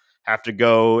star have to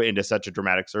go into such a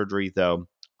dramatic surgery, though.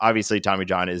 Obviously, Tommy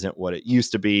John isn't what it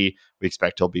used to be. We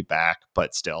expect he'll be back,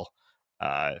 but still,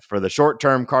 for the short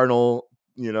term Cardinal,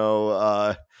 you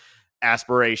know,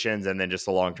 aspirations, and then just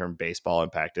the long term baseball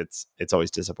impact, it's always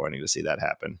disappointing to see that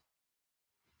happen.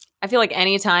 I feel like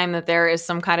anytime that there is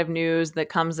some kind of news that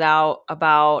comes out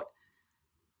about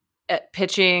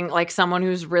pitching, like someone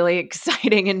who's really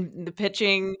exciting in the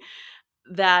pitching,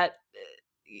 that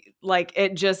like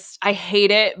it just I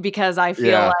hate it because I feel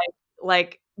Yeah.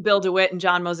 like Bill DeWitt and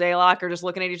John Mozeliak are just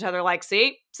looking at each other like,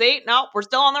 see, no, we're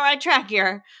still on the right track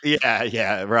here.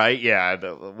 Yeah, right. Yeah,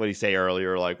 what did he say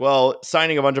earlier? Like, well,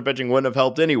 signing a bunch of pitching wouldn't have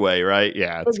helped anyway, right?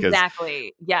 Yeah, it's because,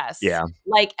 Exactly. Yes. yeah,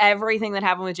 Like everything that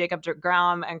happened with Jacob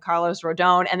deGrom and Carlos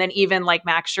Rodon, and then even like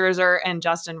Max Scherzer and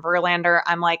Justin Verlander,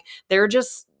 I'm like, they're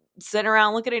just sitting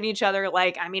around looking at each other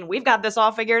like, I mean, we've got this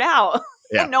all figured out.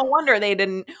 yeah, No wonder they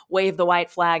didn't wave the white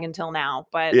flag until now.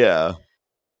 But yeah,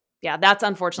 yeah, that's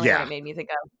unfortunately what yeah, it made me think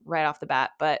of right off the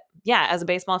bat. But yeah, as a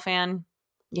baseball fan,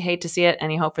 you hate to see it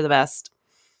and you hope for the best.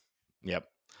 yep.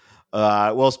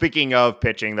 Well, speaking of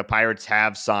pitching, the Pirates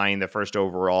have signed the first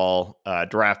overall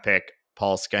draft pick,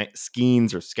 Paul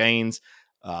Skeens or Skeins.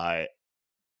 Uh,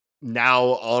 Now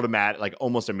automatic, like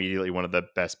almost immediately, one of the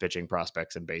best pitching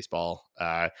prospects in baseball.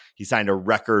 He signed a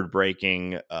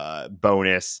record-breaking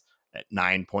bonus at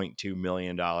 $9.2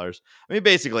 million. I mean,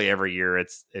 basically every year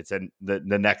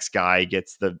the next guy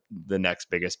gets the next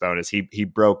biggest bonus. He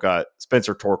broke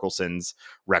Spencer Torkelson's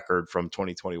record from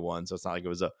 2021, so it's not like it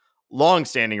was a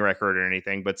long-standing record or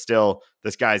anything, but still,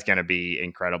 this guy's going to be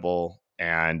incredible.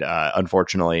 And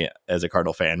unfortunately, as a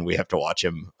Cardinal fan, we have to watch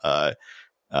him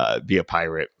be a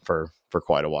Pirate for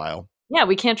quite a while. Yeah,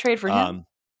 we can't trade for him. Um,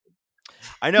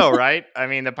 I know, right? I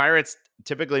mean, the Pirates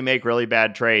typically make really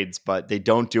bad trades, but they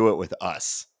don't do it with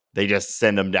us. They just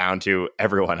send them down to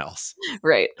everyone else.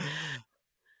 Right.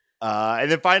 And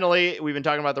then finally, we've been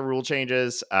talking about the rule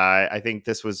changes. I think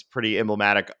this was pretty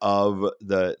emblematic of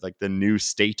the new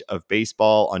state of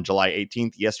baseball on July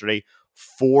 18th. Yesterday,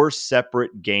 4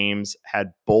 separate games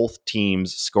had both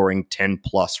teams scoring 10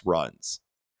 plus runs.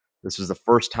 This was the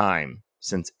first time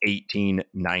since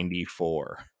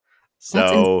 1894. That's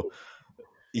So,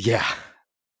 insane.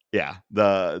 yeah,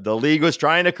 the league was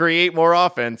trying to create more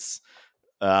offense.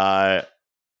 I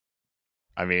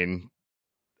mean,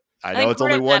 I I know think it's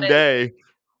part only of that one is day,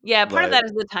 part of but that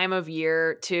is the time of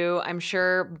year too, I'm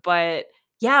sure. But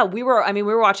yeah, we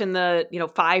were watching the,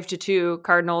 5-2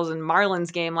 Cardinals and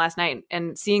Marlins game last night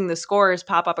and seeing the scores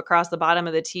pop up across the bottom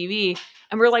of the TV.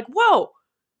 And we're like, whoa,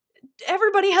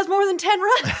 everybody has more than 10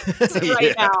 runs right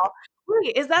yeah, now.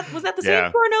 Wait, was that the same yeah.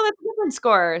 score? No, that's a different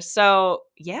score. So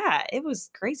yeah, it was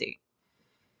crazy.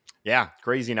 Yeah,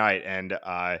 crazy night. And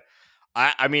I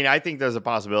mean, I think there's a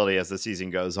possibility as the season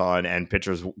goes on and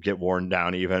pitchers get worn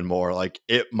down even more. Like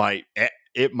it might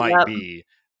Yep. be,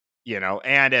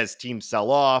 and as teams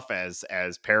sell off, as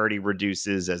parity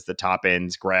reduces, as the top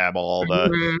ends grab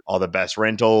Mhm. all the best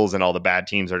rentals, and all the bad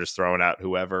teams are just throwing out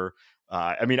whoever.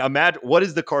 I mean, imagine what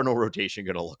is the Cardinal rotation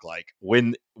going to look like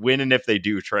when and if they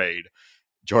do trade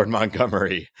Jordan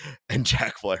Montgomery and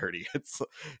Jack Flaherty. It's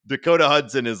Dakota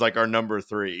Hudson is like our number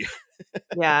 3.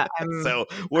 Yeah, So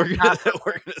we're I'm gonna not prepared.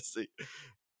 we're gonna see.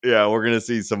 Yeah, we're gonna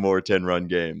see some more 10-run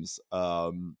games.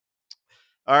 All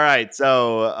right,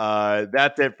 so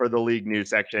that's it for the league news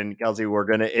section. Kelsey, we're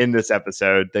gonna end this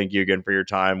episode. Thank you again for your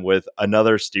time with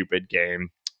another stupid game.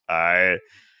 Uh,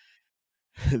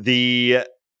 the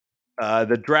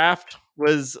the draft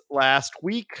was last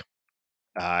week.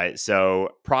 So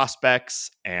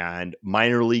prospects and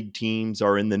minor league teams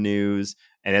are in the news.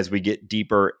 And as we get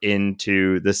deeper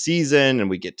into the season and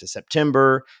we get to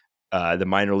September, the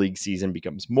minor league season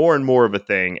becomes more and more of a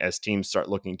thing as teams start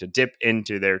looking to dip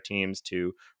into their teams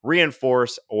to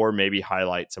reinforce or maybe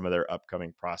highlight some of their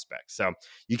upcoming prospects. So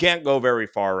you can't go very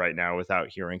far right now without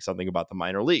hearing something about the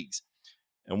minor leagues.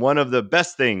 And one of the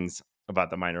best things about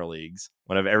the minor leagues,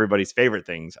 one of everybody's favorite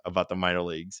things about the minor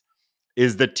leagues,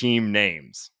 is the team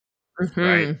names,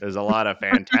 right? Mhm. There's a lot of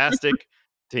fantastic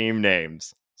team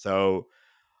names. So,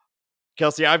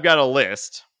 Kelsey, I've got a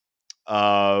list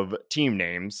of team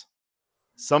names.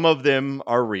 Some of them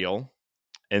are real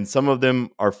and some of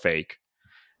them are fake.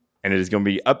 And it is going to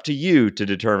be up to you to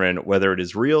determine whether it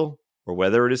is real or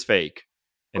whether it is fake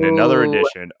in another Ooh.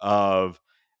 edition of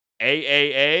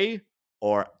AAA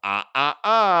or Ah Ah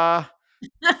Ah.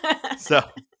 So,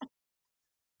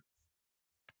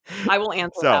 I will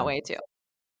answer that so way too.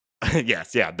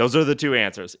 yes, yeah, those are the two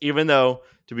answers. Even though,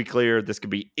 to be clear, this could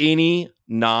be any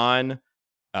non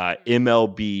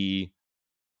MLB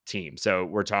team. So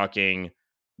we're talking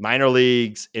minor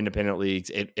leagues, independent leagues.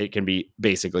 It can be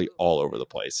basically all over the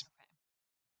place.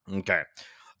 Okay.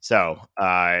 So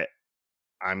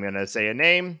I'm going to say a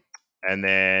name and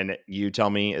then you tell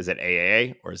me, is it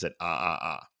AAA or is it ah, ah,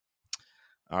 ah?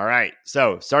 All right.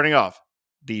 So starting off,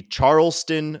 the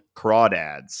Charleston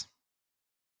Crawdads.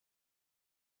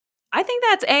 I think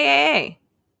that's AAA.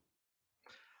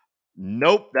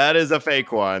 Nope, that is a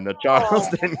fake one. The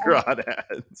Charleston Oh.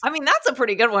 Crawdads. I mean, that's a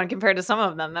pretty good one compared to some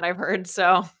of them that I've heard,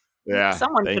 so Yeah,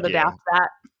 someone should thank adapt you. that.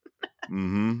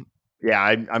 Hmm. Yeah,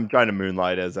 I'm trying to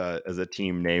moonlight as a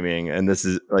team naming, and this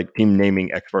is like team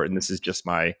naming expert, and this is just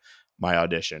my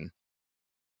audition.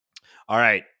 All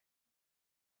right,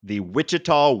 the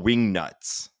Wichita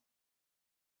Wingnuts.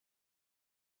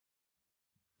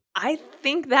 I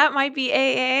think that might be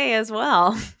AAA as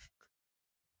well.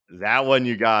 That one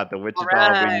you got. The Wichita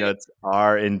Alright. Wingnuts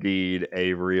are indeed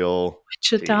a real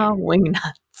Wichita team.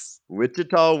 Wingnuts.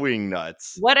 Wichita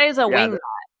Wingnuts. What is a Yeah, wingnut?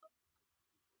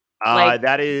 Like,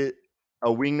 that is a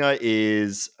wingnut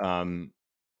is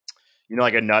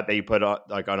like a nut that you put on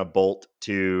like on a bolt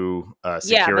to yeah,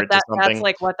 secure but it to that's, something,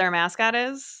 like, what their mascot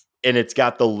is? and it's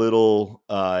got the little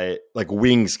like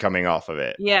wings coming off of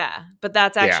it. Yeah, but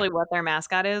that's Yeah. actually what their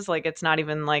mascot is? Like, it's not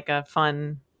even, like, a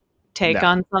fun take No.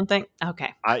 on something?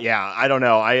 Okay. Yeah, I don't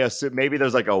know. I assume maybe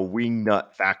there's like a wing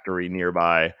nut factory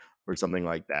nearby or something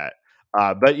like that.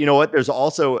 But you know what? There's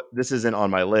also, this isn't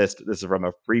on my list. This is from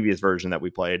a previous version that we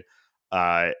played.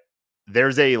 Uh,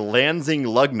 there's a Lansing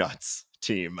Lugnuts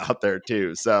team out there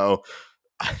too. So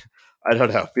I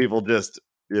don't know. People just,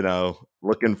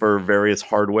 looking for various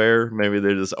hardware. Maybe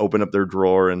they just open up their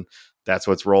drawer and that's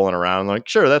what's rolling around. Like,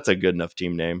 sure, that's a good enough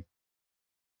team name.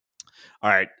 All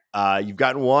right. You've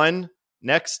gotten one.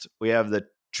 Next, we have the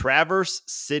Traverse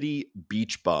City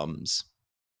Beach Bums.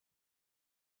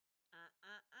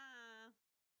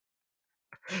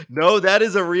 No, that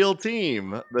is a real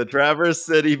team. The Traverse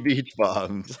City Beach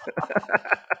Bums.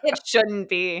 It shouldn't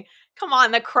be. Come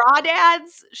on, the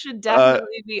Crawdads should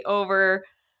definitely be over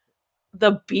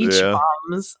the Beach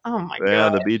Bums. Oh my God. Yeah,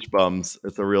 the Beach Bums.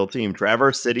 It's a real team.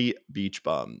 Traverse City Beach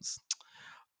Bums.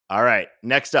 All right,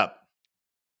 next up.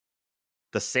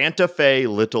 The Santa Fe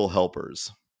Little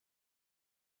Helpers.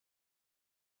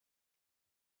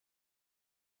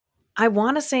 I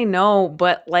want to say no,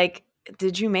 but like,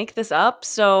 did you make this up?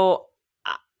 So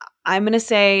I'm going to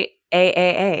say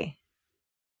AAA.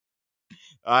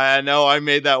 I know, I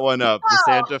made that one up. The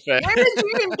Santa Fe. Where did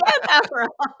you even get that from?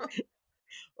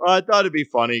 Well, I thought it'd be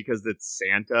funny because it's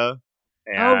Santa.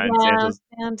 And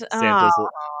Santa. Santa's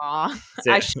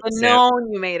I should have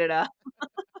known you made it up.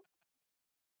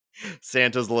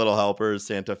 Santa's Little Helpers,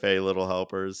 Santa Fe Little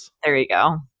Helpers. There you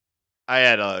go. I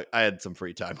had some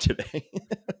free time today.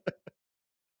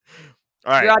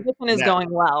 All right. Your audition is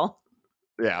going well.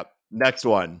 Yeah. Next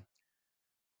one.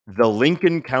 The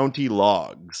Lincoln County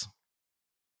Logs.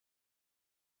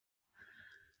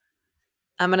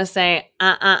 I'm going to say,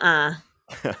 All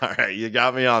right. You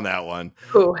got me on that one.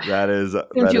 Ooh, that is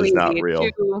easy. not real.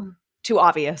 Too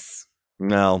obvious.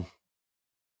 No.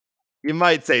 You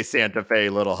might say Santa Fe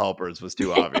Little Helpers was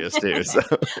too obvious too. So.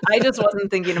 I just wasn't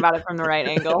thinking about it from the right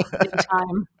angle in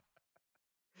time.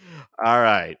 All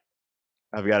right.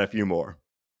 I've got a few more.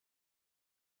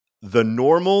 The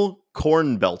Normal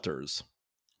Corn Belters.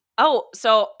 Oh,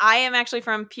 so I am actually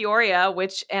from Peoria,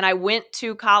 and I went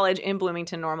to college in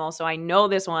Bloomington Normal, so I know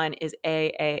this one is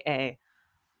AAA.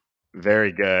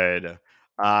 Very good.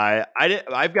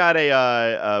 I've got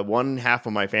a one half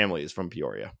of my family is from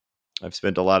Peoria. I've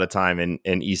spent a lot of time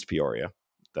in East Peoria.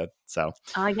 So so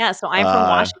I'm from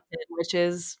Washington, which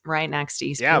is right next to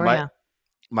East Peoria.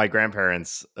 My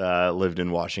grandparents lived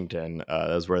in Washington. That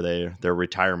was where their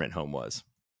retirement home was.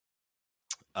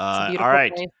 It's a beautiful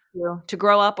place to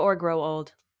grow up or grow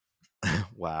old.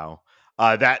 Wow.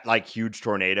 That like huge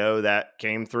tornado that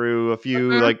came through a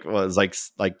few that was 7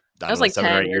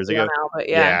 or 8 years ago now, but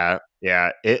yeah.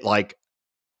 It like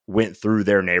went through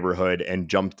their neighborhood and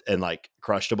jumped and like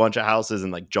crushed a bunch of houses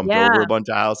and like jumped over a bunch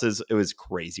of houses. It was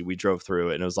crazy. We drove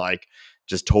through it and it was like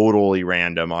just totally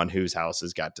random on whose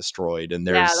houses got destroyed. And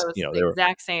there's that was the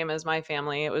exact same as my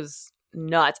family. It was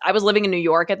nuts. I was living in New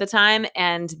York at the time,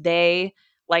 and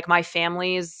my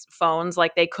family's phones,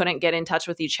 like they couldn't get in touch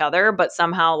with each other, but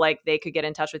somehow like they could get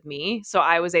in touch with me. So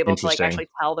I was able to like actually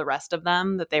tell the rest of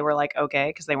them that they were like, okay,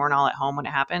 because they weren't all at home when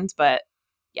it happened. But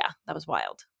yeah, that was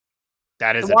wild.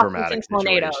 That is a dramatic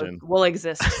situation. Will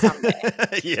exist someday.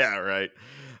 Yeah, right.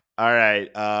 All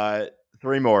right.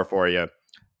 3 more for you.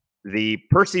 The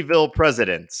Percyville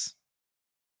Presidents.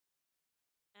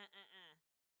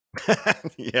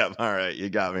 Yep. All right. You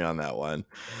got me on that one.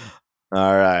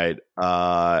 All right.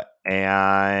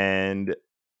 And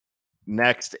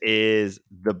next is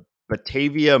the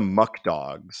Batavia Muck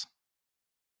Dogs.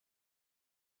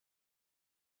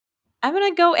 I'm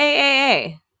going to go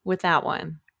AAA with that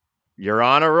one. You're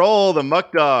on a roll. The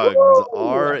Muck Dogs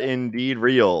are indeed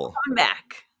real. Come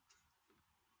back.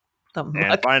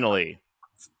 And finally,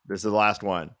 this is the last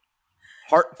one.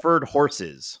 Hartford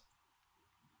Horses.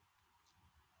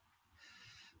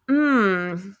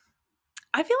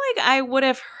 I feel like I would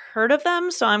have heard of them,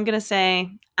 so I'm going to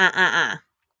say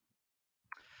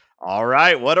All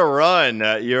right, what a run!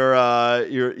 You have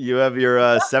your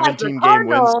 17-game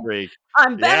win streak.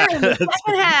 I'm better in the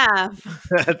second half.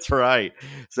 That's right.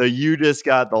 So you just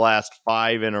got the last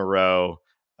 5 in a row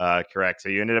correct. So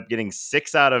you ended up getting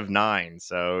 6 out of 9.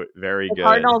 So very good.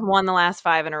 Cardinals won the last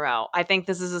 5 in a row. I think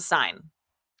this is a sign.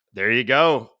 There you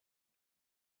go.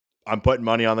 I'm putting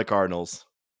money on the Cardinals.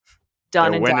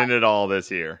 They're winning it all this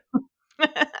year.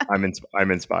 I'm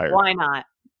inspired. Why not?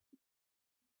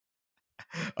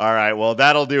 All right. Well,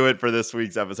 that'll do it for this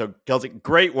week's episode. Kelsey,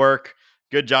 great work.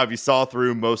 Good job. You saw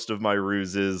through most of my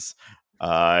ruses.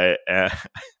 Thanks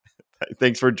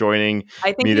for joining me this week.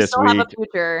 I think you still have a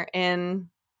future in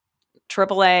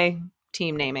AAA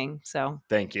team naming. So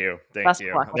thank you.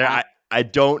 I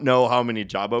don't know how many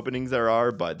job openings there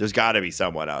are, but there's got to be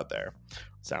someone out there.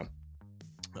 So,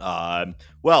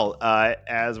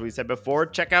 as we said before,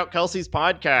 check out Kelsey's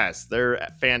podcast. They're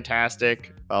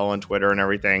fantastic. Follow on Twitter and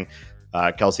everything.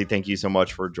 Kelsey, thank you so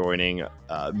much for joining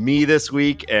me this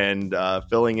week and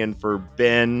filling in for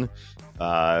Ben.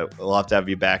 We'll have to have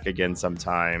you back again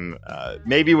sometime.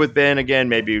 Maybe with Ben again,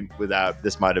 maybe without.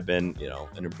 This might have been,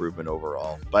 an improvement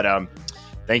overall. But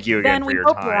thank you again for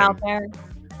your time. You're out there.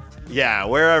 Yeah,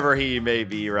 wherever he may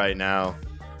be right now,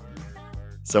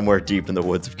 somewhere deep in the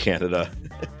woods of Canada.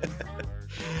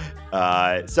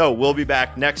 So we'll be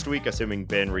back next week, assuming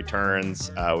Ben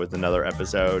returns with another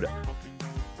episode.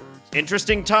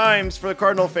 Interesting times for the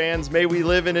Cardinal fans. May we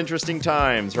live in interesting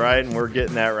times, right? And we're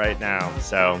getting that right now.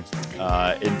 So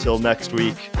until next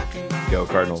week, go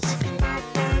Cardinals.